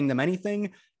 are not paying them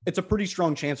anything, it's a pretty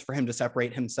strong chance for him to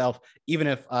separate himself, even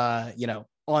if,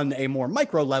 on a more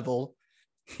micro level,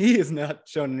 he has not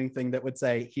shown anything that would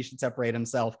say he should separate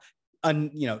himself.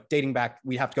 And, dating back,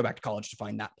 we have to go back to college to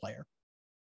find that player.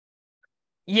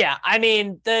 Yeah, I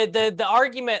mean, the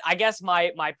argument, I guess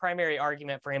my primary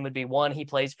argument for him would be, one, he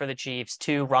plays for the Chiefs.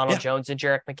 Two, Ronald Jones and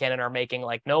Jerick McKinnon are making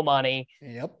like no money.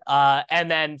 Yep. And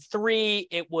then three,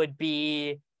 it would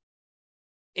be,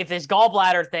 if this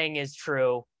gallbladder thing is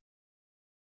true,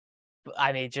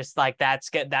 I mean, just like that's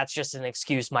just an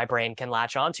excuse my brain can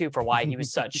latch onto for why he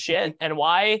was such shit, and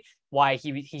why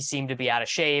he seemed to be out of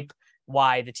shape,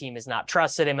 why the team has not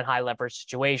trusted him in high leverage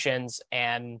situations,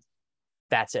 and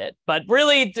that's it. But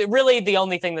really the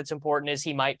only thing that's important is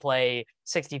he might play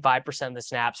 65% of the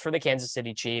snaps for the Kansas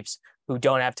City Chiefs, who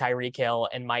don't have Tyreek Hill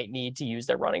and might need to use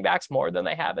their running backs more than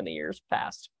they have in the years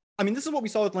past. I mean, this is what we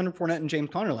saw with Leonard Fournette and James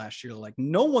Conner last year. Like,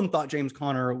 no one thought James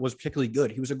Conner was particularly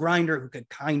good. He was a grinder who could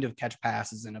kind of catch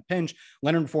passes in a pinch.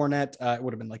 Leonard Fournette, it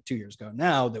would have been like 2 years ago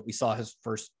now that we saw his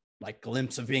first like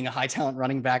glimpse of being a high talent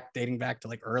running back, dating back to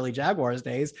like early Jaguars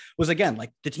days, was again,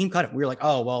 like the team cut him. We were like,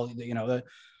 oh, well, the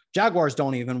Jaguars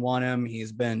don't even want him.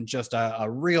 He's been just a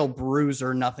real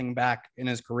bruiser, nothing back in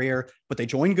his career, but they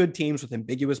join good teams with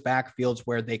ambiguous backfields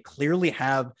where they clearly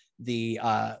have the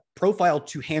profile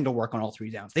to handle work on all three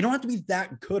downs. They don't have to be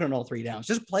that good on all three downs.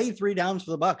 Just play 3 downs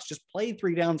for the Bucks. Just play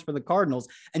 3 downs for the Cardinals,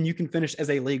 and you can finish as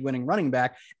a league-winning running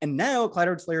back. And now Clyde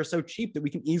Edwards-Helaire is so cheap that we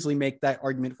can easily make that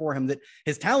argument for him that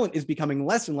his talent is becoming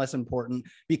less and less important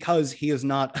because he's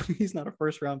not a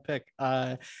first-round pick.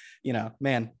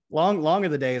 Man, long are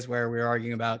the days where we were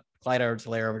arguing about Clyde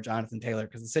Edwards-Helaire over Jonathan Taylor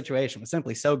because the situation was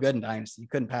simply so good in Dynasty. You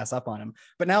couldn't pass up on him.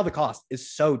 But now the cost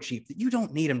is so cheap that you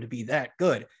don't need him to be that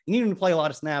good. You need him to play a lot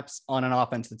of snaps on an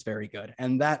offense that's very good.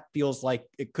 And that feels like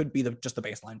it could be just the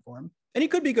baseline for him. And he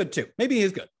could be good too. Maybe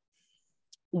he's good.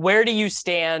 Where do you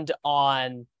stand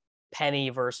on Penny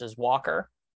versus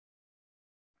Walker?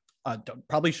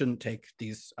 Probably shouldn't take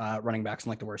these running backs in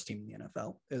like the worst team in the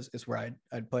NFL is where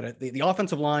I'd put it. The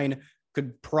offensive line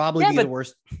could probably be the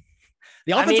worst.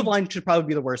 The offensive line should probably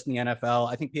be the worst in the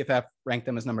NFL. I think PFF ranked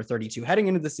them as number 32. Heading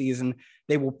into the season,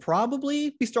 they will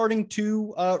probably be starting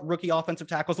 2 rookie offensive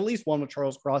tackles, at least one with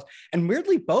Charles Cross. And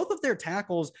weirdly, both of their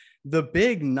tackles, the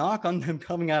big knock on them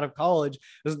coming out of college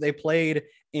was they played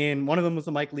in, one of them was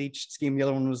the Mike Leach scheme. The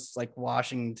other one was like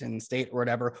Washington State or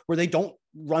whatever, where they don't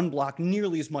run block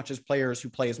nearly as much as players who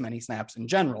play as many snaps in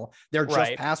general. They're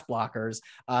just pass blockers.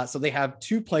 So they have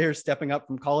 2 players stepping up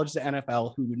from college to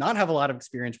NFL who do not have a lot of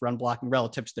experience run blocking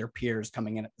relative to their peers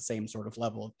coming in at the same sort of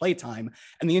level of play time.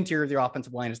 And the interior of their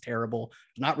offensive line is terrible.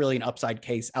 Not really an upside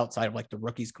case outside of like the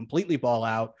rookies completely ball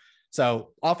out.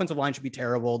 So offensive line should be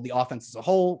terrible. The offense as a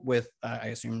whole with, I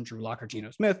assume, Drew Lock or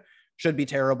Geno Smith should be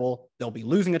terrible. They'll be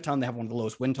losing a ton. They have one of the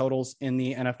lowest win totals in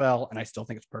the NFL. And I still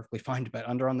think it's perfectly fine to bet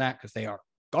under on that because they are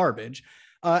garbage.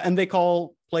 And they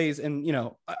call plays, and,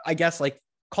 I guess like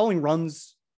calling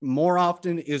runs more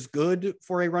often is good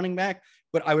for a running back,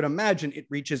 but I would imagine it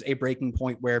reaches a breaking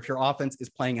point where if your offense is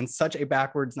playing in such a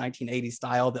backwards 1980s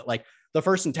style that like the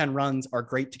first and 10 runs are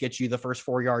great to get you the first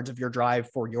 4 yards of your drive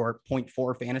for your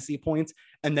 0.4 fantasy points.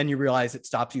 And then you realize it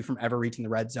stops you from ever reaching the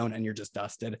red zone and you're just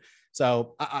dusted.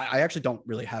 So I actually don't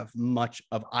really have much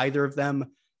of either of them.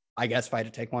 I guess if I had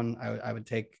to take one, I would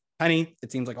take Penny.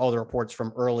 It seems like all the reports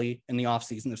from early in the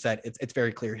offseason have said it's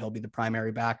very clear he'll be the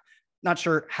primary back. Not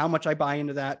sure how much I buy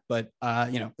into that, but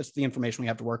it's the information we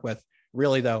have to work with.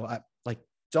 Really, though,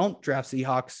 don't draft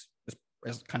Seahawks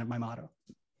is kind of my motto.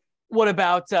 What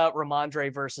about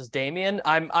Ramondre versus Damian?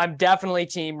 I'm definitely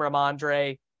team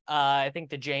Ramondre. I think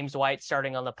the James White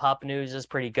starting on the pup news is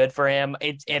pretty good for him.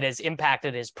 It has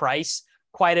impacted his price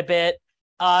quite a bit.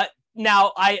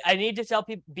 Now, I need to tell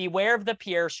people, beware of the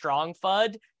Pierre Strong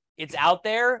FUD. It's out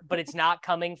there, but it's not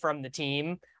coming from the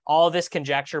team. All this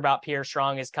conjecture about Pierre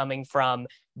Strong is coming from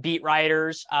beat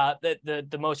writers.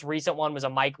 The most recent one was a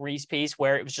Mike Reese piece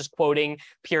where it was just quoting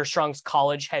Pierre Strong's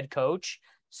college head coach.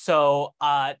 So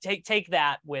take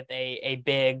that with a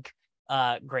big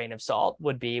grain of salt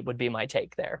would be my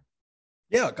take there.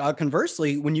 Yeah.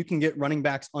 Conversely, when you can get running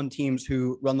backs on teams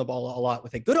who run the ball a lot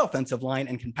with a good offensive line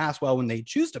and can pass well when they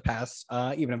choose to pass,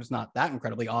 even if it's not that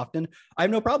incredibly often, I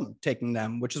have no problem taking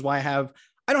them, which is why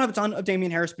I don't have a ton of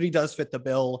Damian Harris, but he does fit the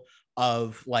bill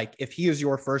of like, if he is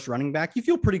your first running back, you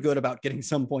feel pretty good about getting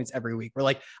some points every week. We're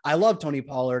like, I love Tony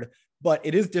Pollard, but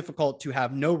it is difficult to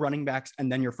have no running backs.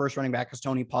 And then your first running back is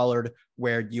Tony Pollard,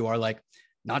 where you are like,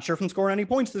 not sure if I'm scoring any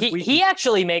points this week. He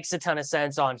actually makes a ton of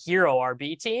sense on hero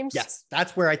RB teams. Yes,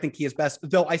 that's where I think he is best.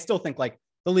 Though I still think like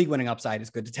the league winning upside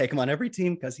is good to take him on every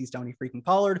team because he's Tony freaking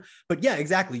Pollard. But yeah,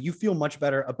 exactly. You feel much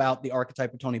better about the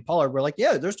archetype of Tony Pollard. We're like,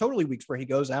 yeah, there's totally weeks where he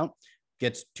goes out,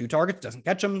 gets 2 targets, doesn't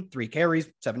catch them, 3 carries,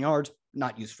 7 yards,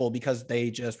 not useful because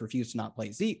they just refuse to not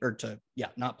play Zeke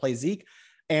not play Zeke.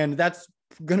 And that's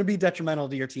going to be detrimental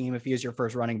to your team if he is your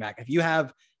first running back. If you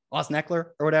have Austin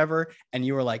Eckler or whatever, and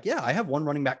you were like, yeah, I have one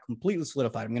running back completely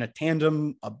solidified, I'm going to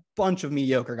tandem a bunch of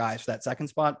mediocre guys for that second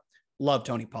spot. Love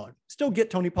Tony Pollard. Still get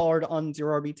Tony Pollard on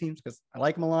 0 RB teams because I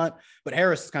like him a lot. But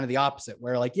Harris is kind of the opposite,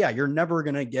 where like, yeah, you're never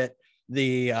going to get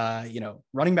the,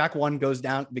 running back one goes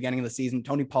down at the beginning of the season.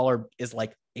 Tony Pollard is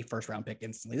like a first round pick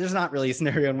instantly. There's not really a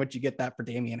scenario in which you get that for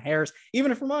Damian Harris,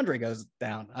 even if Ramondre goes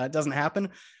down. It doesn't happen.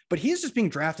 But he's just being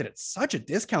drafted at such a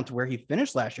discount to where he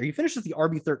finished last year. He finished as the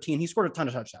RB13. He scored a ton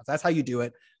of touchdowns. That's how you do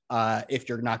it if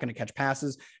you're not going to catch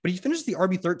passes. But he finishes the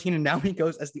RB13, and now he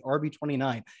goes as the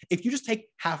RB29. If you just take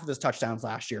half of his touchdowns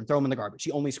last year and throw him in the garbage,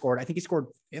 he only scored, I think he scored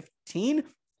 15.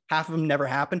 Half of them never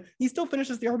happened. He still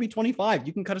finishes the RB25.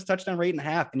 You can cut his touchdown rate in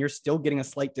half, and you're still getting a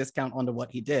slight discount onto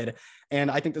what he did. And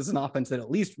I think this is an offense that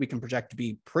at least we can project to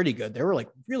be pretty good. They were like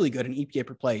really good in EPA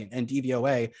per play and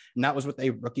DVOA, and that was with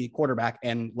a rookie quarterback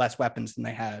and less weapons than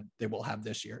they will have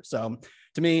this year. So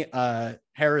to me,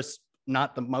 Harris,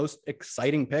 not the most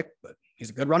exciting pick, but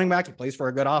he's a good running back. He plays for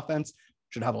a good offense,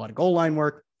 should have a lot of goal line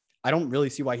work. I don't really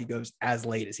see why he goes as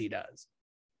late as he does.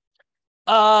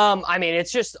 I mean,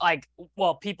 it's just like,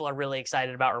 well, people are really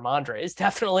excited about Ramondre. It's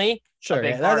definitely sure. A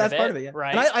big That's part of it. Yeah.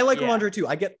 Right. And I like Ramondre too.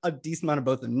 I get a decent amount of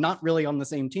both, and not really on the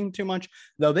same team too much,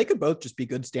 though they could both just be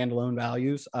good standalone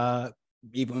values,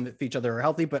 even if each other are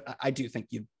healthy. But I do think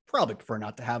you'd probably prefer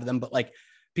not to have them. But like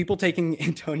people taking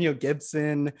Antonio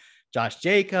Gibson, Josh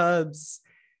Jacobs,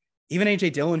 even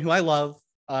AJ Dillon, who I love,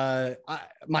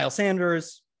 Miles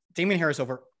Sanders, Damian Harris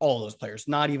over all those players,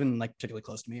 not even like particularly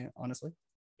close to me, honestly.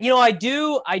 I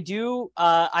do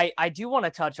want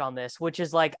to touch on this, which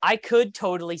is like, I could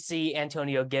totally see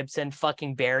Antonio Gibson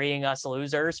fucking burying us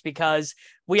losers because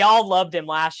we all loved him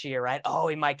last year, right? Oh,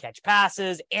 he might catch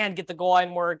passes and get the goal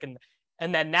line work.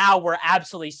 And then now we're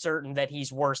absolutely certain that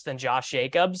he's worse than Josh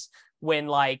Jacobs when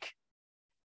like,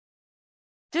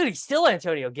 dude, he's still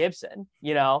Antonio Gibson,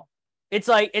 It's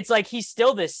like he's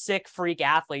still this sick freak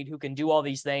athlete who can do all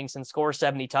these things and score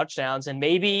 70 touchdowns. And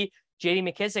maybe JD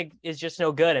McKissic is just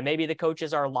no good. And maybe the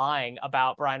coaches are lying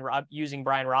about using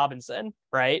Brian Robinson,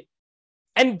 right?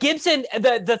 And Gibson,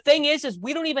 the thing is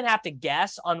we don't even have to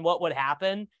guess on what would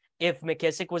happen if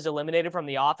McKissic was eliminated from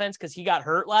the offense because he got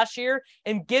hurt last year.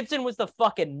 And Gibson was the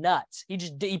fucking nuts.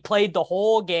 He played the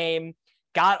whole game,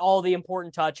 got all the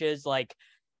important touches.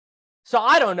 So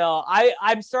I don't know.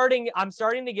 I'm starting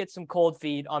to get some cold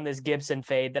feet on this Gibson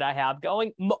fade that I have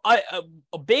going.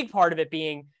 A big part of it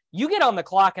being, you get on the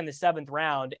clock in the 7th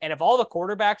round, and if all the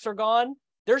quarterbacks are gone,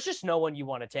 there's just no one you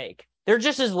want to take. There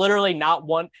just is literally not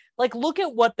one. Like, look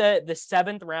at what the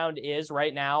 7th round is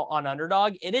right now on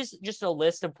Underdog. It is just a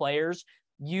list of players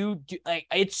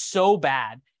it's so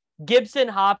bad. Gibson,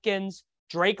 Hopkins,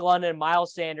 Drake London,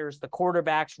 Miles Sanders, the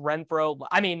quarterbacks, Renfro.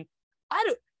 I mean,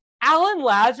 Alan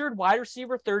Lazard, wide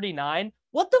receiver 39.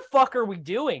 What the fuck are we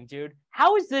doing, dude?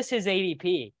 How is this his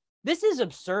ADP? This is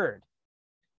absurd.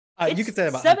 You could say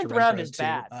about 7th round is too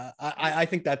bad. I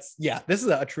think this is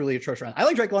a truly atrocious round. I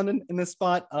like Drake London in this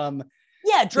spot.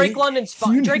 Drake London's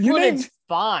fine. London's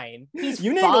fine.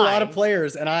 You named a lot of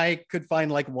players, and I could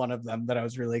find like one of them that I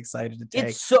was really excited to take.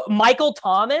 It's Michael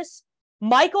Thomas,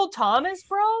 bro.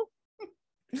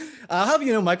 How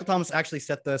have Michael Thomas actually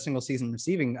set the single season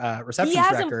receiving receptions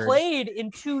record? He hasn't played in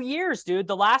 2 years, dude.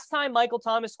 The last time Michael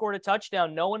Thomas scored a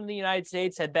touchdown, no one in the United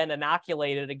States had been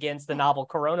inoculated against the novel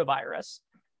coronavirus.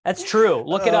 That's true.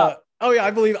 Look it up. Oh yeah, I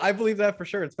believe that for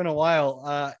sure. It's been a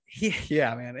while.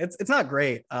 Man, it's not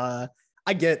great. I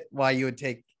get why you would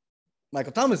take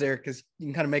Michael Thomas there because you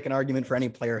can kind of make an argument for any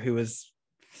player who was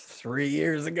 3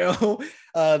 years ago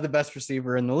the best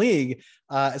receiver in the league.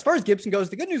 As far as Gibson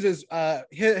goes, the good news is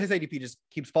his ADP just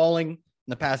keeps falling. In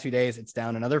the past few days, it's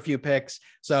down another few picks.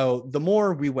 So the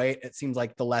more we wait, it seems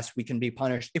like the less we can be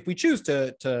punished if we choose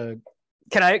to.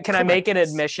 Can I make an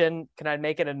admission? Can I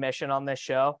make an admission on this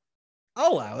show?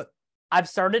 I'll allow it. I've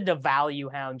started to value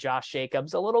hound Josh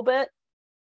Jacobs a little bit.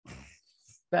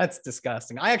 That's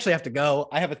disgusting. I actually have to go.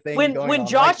 I have a thing when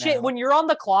right when you're on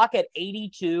the clock at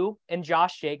 82 and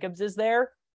Josh Jacobs is there.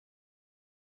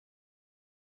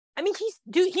 I mean,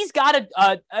 he's got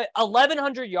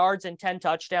 1,100 yards and 10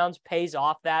 touchdowns, pays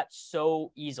off that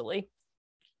so easily.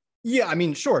 Yeah, I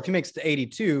mean, sure. If he makes it to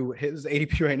 82, his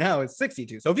ADP right now is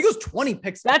 62. So if he goes 20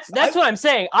 picks, that's what I'm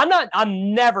saying.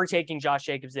 I'm never taking Josh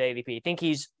Jacobs at ADP. I think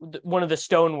he's one of the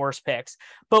stone worst picks.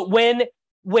 But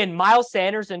when Miles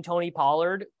Sanders and Tony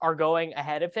Pollard are going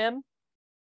ahead of him,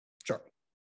 sure.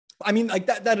 I mean, like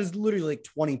that is literally like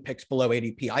 20 picks below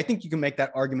ADP. I think you can make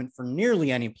that argument for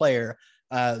nearly any player.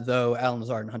 though Alan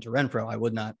Lazard and Hunter Renfrow, I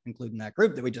would not include in that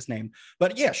group that we just named.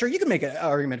 But yeah, sure, you can make an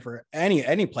argument for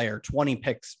any player 20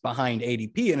 picks behind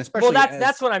ADP, and especially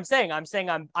that's what I'm saying. I'm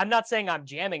not saying I'm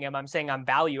jamming him. I'm saying I'm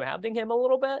value hounding him a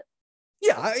little bit.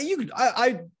 Yeah,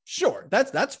 I sure,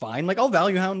 that's fine. Like, I'll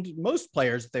value hound most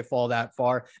players if they fall that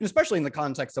far, and especially in the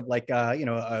context of like a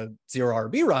zero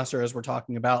RB roster, as we're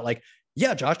talking about. Like,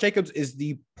 yeah, Josh Jacobs is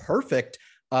the perfect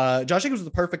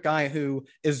guy who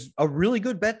is a really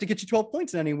good bet to get you 12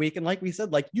 points in any week. And like we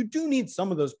said, like, you do need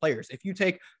some of those players. If you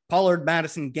take Pollard,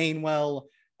 Madison, Gainwell,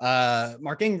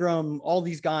 Mark Ingram, all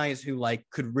these guys who like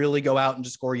could really go out and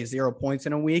just score you 0 points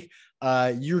in a week,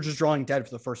 you're just drawing dead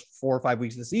for the first 4 or 5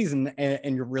 weeks of the season,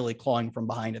 and you're really clawing from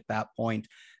behind at that point.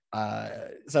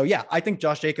 So yeah, I think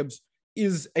Josh Jacobs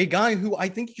is a guy who I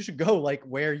think you should go like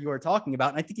where you are talking about.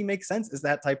 And I think he makes sense as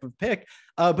that type of pick.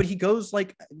 But he goes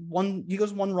one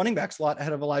running back slot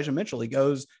ahead of Elijah Mitchell.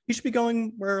 He should be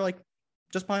going where, like,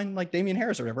 just behind like Damian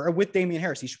Harris or whatever, or with Damian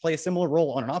Harris. He should play a similar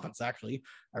role on an offense, actually,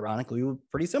 ironically,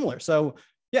 pretty similar. So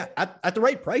yeah, at the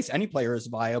right price, any player is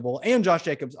viable. And Josh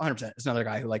Jacobs, 100%, is another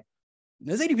guy who, like,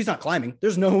 his ADP is not climbing.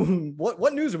 There's no,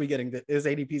 what news are we getting that his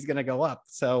ADP is going to go up?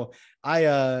 So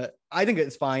I think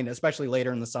it's fine, especially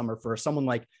later in the summer, for someone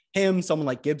like him, someone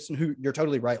like Gibson, who, you're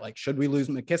totally right. Like, should we lose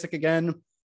McKissick again?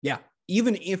 Yeah.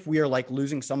 Even if we are like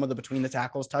losing some of the between the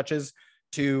tackles touches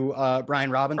to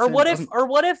Brian Robinson. Or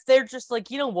what if they're just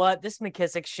like, you know what, this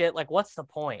McKissick shit, like, what's the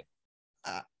point?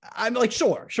 I'm like,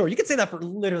 sure. You could say that for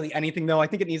literally anything, though. I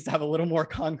think it needs to have a little more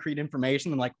concrete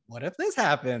information than like, what if this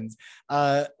happens?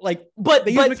 But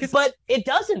it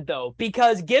doesn't, though,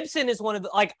 because Gibson is one of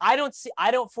the, like, I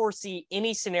don't foresee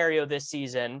any scenario this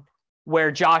season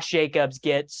where Josh Jacobs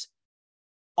gets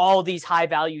all these high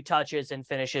value touches and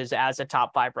finishes as a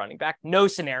top 5 running back. No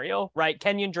scenario, right?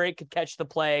 Kenyon Drake could catch the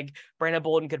plague. Brandon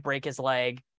Bolden could break his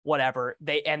leg. Whatever,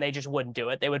 they just wouldn't do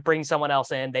it. They would bring someone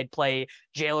else in. They'd play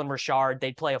Jalen Richard.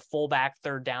 They'd play a fullback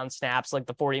third down snaps like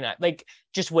the 49. Like,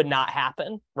 just would not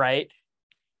happen, right?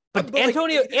 But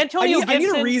Antonio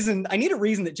Gibson. I need a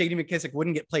reason that JD McKissick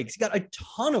wouldn't get played, because he got a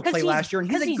ton of play last year,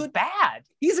 and he's bad.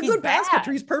 He's a good pass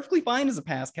catcher. He's perfectly fine as a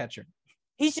pass catcher.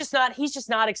 He's just not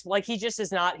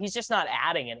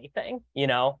adding anything, you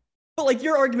know. But like,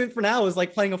 your argument for now is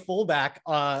like playing a fullback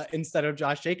instead of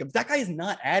Josh Jacobs. That guy is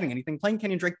not adding anything. Playing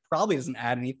Kenyon Drake probably doesn't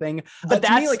add anything. But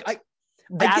to me, like, I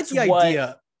get the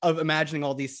idea of imagining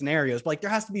all these scenarios, but like, there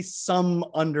has to be some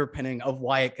underpinning of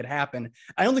why it could happen.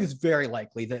 I don't think it's very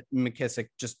likely that McKissick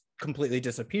just completely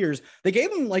disappears. They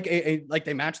gave him like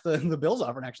they matched the Bills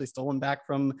offer and actually stole him back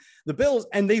from the Bills,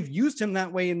 and they've used him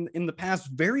that way in the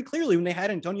past very clearly when they had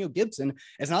Antonio Gibson.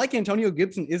 It's not like Antonio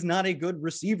Gibson is not a good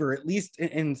receiver, at least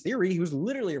in theory. He was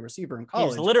literally a receiver in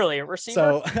college. He's literally a receiver.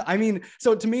 So I mean,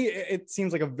 so to me, it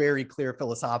seems like a very clear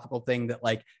philosophical thing that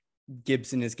like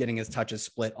Gibson is getting his touches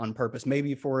split on purpose,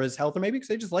 maybe for his health, or maybe because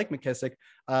they just like McKissick.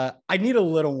 I need a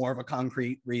little more of a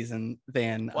concrete reason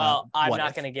than. Well, I'm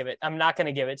not going to give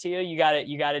it to you. You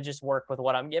got to just work with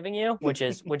what I'm giving you, which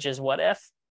is what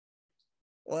if.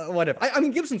 Well, what if? I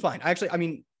mean, Gibson's fine.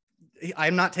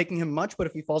 I'm not taking him much, but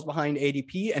if he falls behind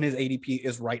ADP, and his ADP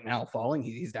is right now falling,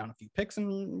 he's down a few picks in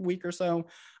a week or so.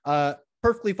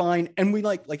 Perfectly fine. And we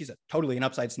like you said, totally an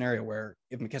upside scenario where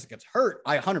if McKissick gets hurt,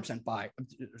 I 100% buy.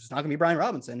 It's not going to be Brian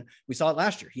Robinson. We saw it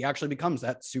last year. He actually becomes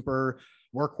that super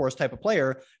workhorse type of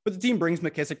player, but the team brings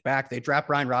McKissick back. They draft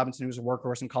Brian Robinson, who's a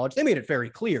workhorse in college. They made it very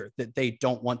clear that they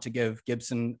don't want to give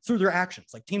Gibson through their actions.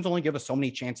 Like, teams only give us so many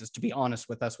chances to be honest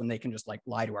with us when they can just like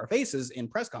lie to our faces in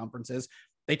press conferences.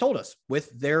 They told us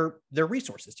with their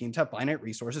resources, teams have finite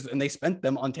resources, and they spent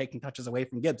them on taking touches away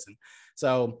from Gibson.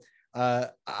 So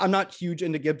I'm not huge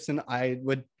into Gibson. I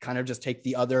would kind of just take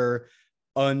the other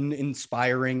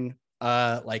uninspiring,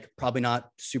 like probably not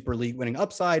super league winning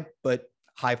upside, but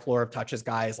high floor of touches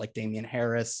guys like Damian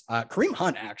Harris. Kareem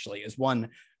Hunt actually is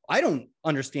one I don't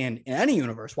understand in any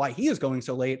universe why he is going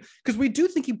so late, because we do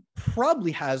think he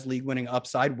probably has league winning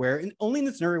upside, where only in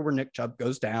the scenario where Nick Chubb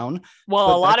goes down.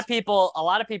 Well, a lot of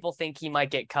people think he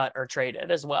might get cut or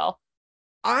traded as well.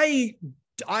 I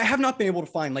have not been able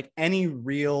to find like any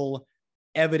real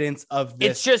evidence of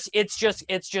this. It's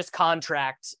just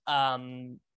contract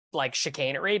like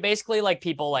chicanery, basically. Like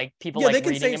people like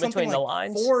reading in between the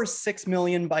lines. 4 or 6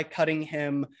 million by cutting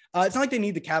him. It's not like they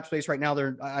need the cap space right now.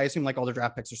 I assume like all their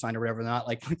draft picks are signed or whatever. They're not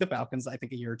like the Falcons, I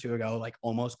think a year or two ago, like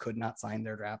almost could not sign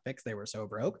their draft picks. They were so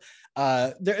broke.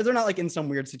 They're not like in some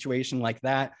weird situation like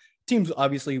that. Teams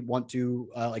obviously want to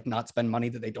like not spend money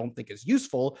that they don't think is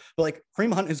useful, but like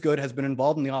Kareem Hunt is good, has been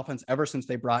involved in the offense ever since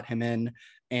they brought him in.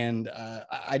 And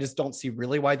I just don't see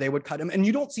really why they would cut him. And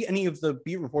you don't see any of the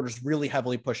beat reporters really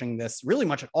heavily pushing this really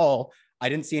much at all. I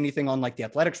didn't see anything on like the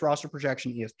Athletics roster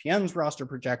projection, ESPN's roster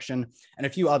projection, and a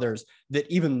few others that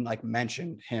even like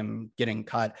mentioned him getting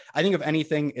cut. I think if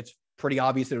anything, it's pretty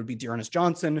obvious that it would be Dearness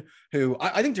Johnson, who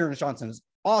I think Dearness Johnson is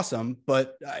awesome,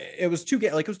 but it was two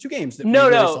games.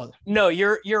 That No,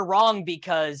 you're wrong,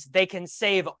 because they can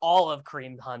save all of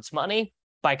Kareem Hunt's money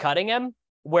by cutting him.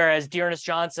 Whereas Dearness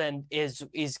Johnson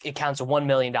it counts $1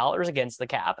 million against the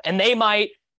cap, and they might,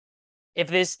 if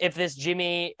this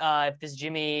Jimmy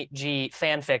G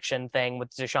fan fiction thing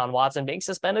with Deshaun Watson being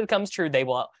suspended comes true, they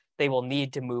will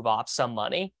need to move off some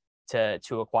money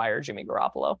to acquire Jimmy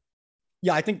Garoppolo.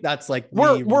 Yeah, I think that's like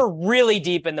we're really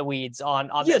deep in the weeds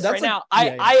on this right now.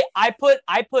 I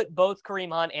put both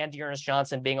Kareem Hunt and Dearness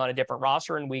Johnson being on a different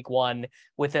roster in week 1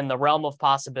 within the realm of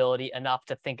possibility enough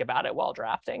to think about it while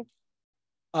drafting.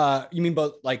 You mean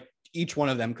both, like each one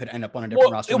of them could end up on a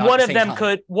different roster? One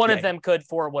of them could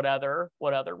for whatever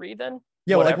reason.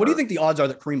 Yeah, well, like what do you think the odds are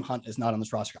that Kareem Hunt is not on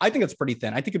this roster? I think it's pretty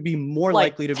thin. I think it'd be more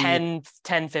likely to be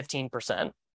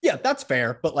 10-15%. Yeah, that's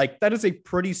fair. But like that is a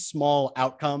pretty small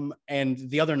outcome. And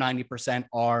the other 90%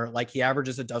 are like he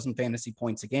averages 12 fantasy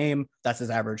points a game. That's his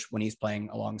average when he's playing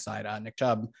alongside Nick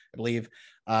Chubb, I believe.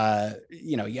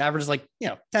 He averages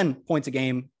 10 points a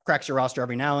game, cracks your roster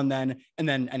every now and then. And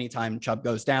then anytime Chubb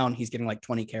goes down, he's getting like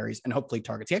 20 carries and hopefully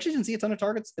targets. He actually didn't see a ton of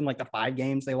targets in like the 5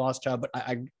 games they lost Chubb,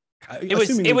 but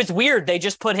it was weird. They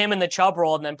just put him in the Chubb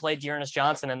role and then played Dearness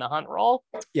Johnson in the Hunt role.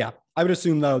 Yeah, I would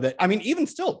assume though that, I mean, even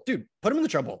still, dude, put him in the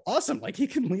Chubb role. Awesome. Like he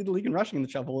can lead the league in rushing in the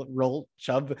Chubb role.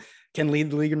 Chubb can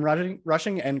lead the league in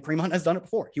rushing, and Kareem Hunt has done it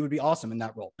before. He would be awesome in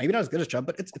that role. Maybe not as good as Chubb,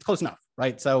 but it's close enough,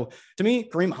 right? So to me,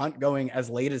 Kareem Hunt going as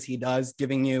late as he does,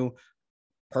 giving you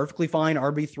perfectly fine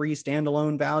RB3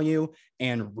 standalone value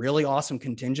and really awesome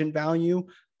contingent value.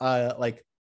 I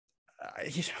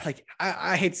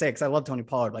hate to say it because I love Tony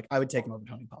Pollard. Like I would take him over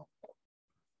Tony Pollard.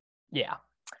 Yeah.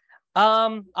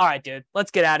 All right, dude, let's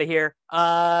get out of here.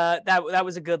 That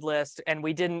was a good list. And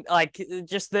we didn't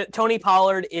just the Tony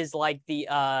Pollard is like the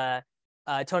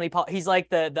he's like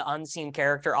the unseen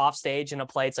character off stage in a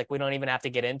play. It's like, we don't even have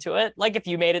to get into it. Like if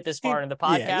you made it this far in the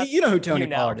podcast, yeah, you know who Tony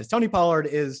Pollard is. Tony Pollard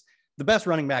is the best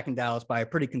running back in Dallas by a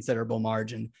pretty considerable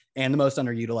margin and the most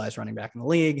underutilized running back in the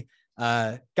league.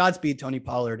 Godspeed, Tony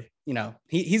Pollard.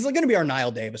 He's going to be our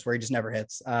Niall Davis, where he just never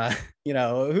hits.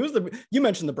 You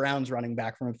mentioned the Browns running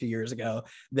back from a few years ago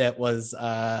that was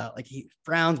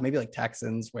Browns, maybe like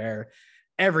Texans, where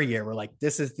every year we're like,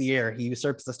 this is the year he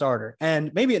usurps the starter,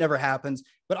 and maybe it never happens,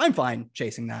 but I'm fine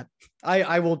chasing that.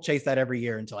 I will chase that every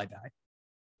year until I die.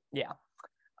 Yeah.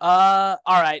 All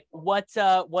right. What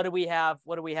do we have?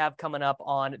 What do we have coming up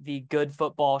on the Good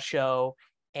Football Show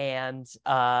and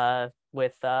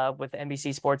with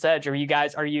NBC Sports Edge? Are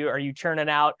you churning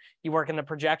out? You working the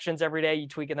projections every day? You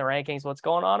tweaking the rankings? What's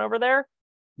going on over there?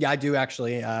 Yeah, I do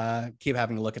actually keep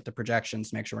having to look at the projections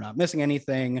to make sure we're not missing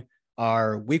anything.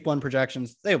 Our week 1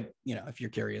 projections, if you're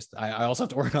curious, I also have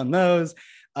to work on those.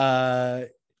 I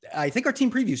think our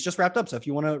team previews just wrapped up. So if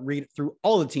you want to read through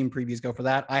all the team previews, go for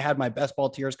that. I had my best ball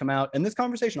tiers come out. In this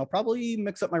conversation, I'll probably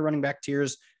mix up my running back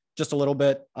tiers just a little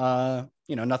bit.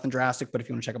 Nothing drastic, but if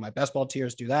you want to check out my best ball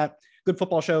tiers, do that. Good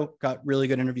Football Show got really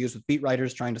good interviews with beat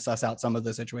writers trying to suss out some of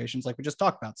the situations like we just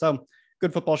talked about. So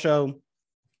Good Football Show,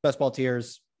 best ball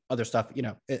tiers, other stuff,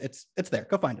 it's there.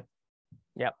 Go find it.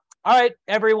 Yep. All right,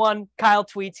 everyone. Kyle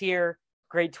tweets here.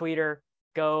 Great tweeter.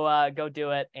 Go do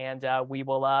it. And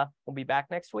we'll be back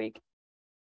next week.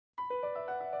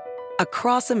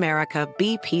 Across America,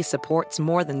 BP supports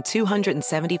more than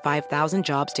 275,000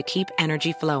 jobs to keep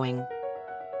energy flowing.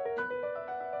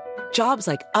 Jobs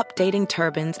like updating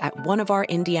turbines at one of our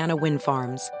Indiana wind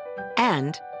farms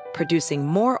and producing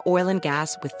more oil and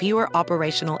gas with fewer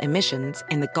operational emissions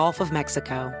in the Gulf of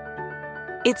Mexico.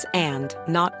 It's and,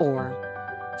 not or.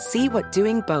 See what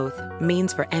doing both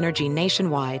means for energy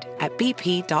nationwide at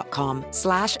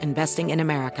bp.com/investing in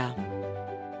America.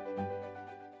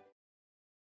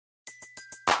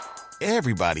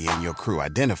 Everybody in your crew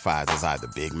identifies as either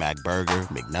Big Mac Burger,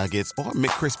 McNuggets, or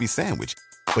McCrispy Sandwich.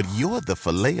 But you're the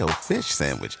Filet-O-Fish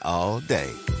Sandwich all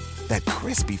day. That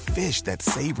crispy fish, that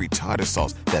savory tartar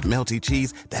sauce, that melty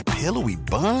cheese, that pillowy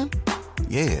bun.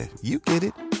 Yeah, you get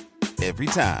it. Every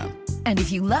time. And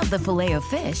if you love the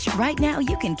Filet-O-Fish, right now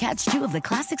you can catch 2 of the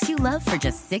classics you love for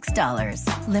just $6.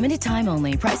 Limited time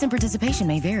only. Price and participation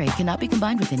may vary. Cannot be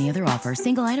combined with any other offer.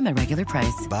 Single item at regular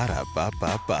price.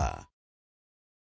 Ba-da-ba-ba-ba.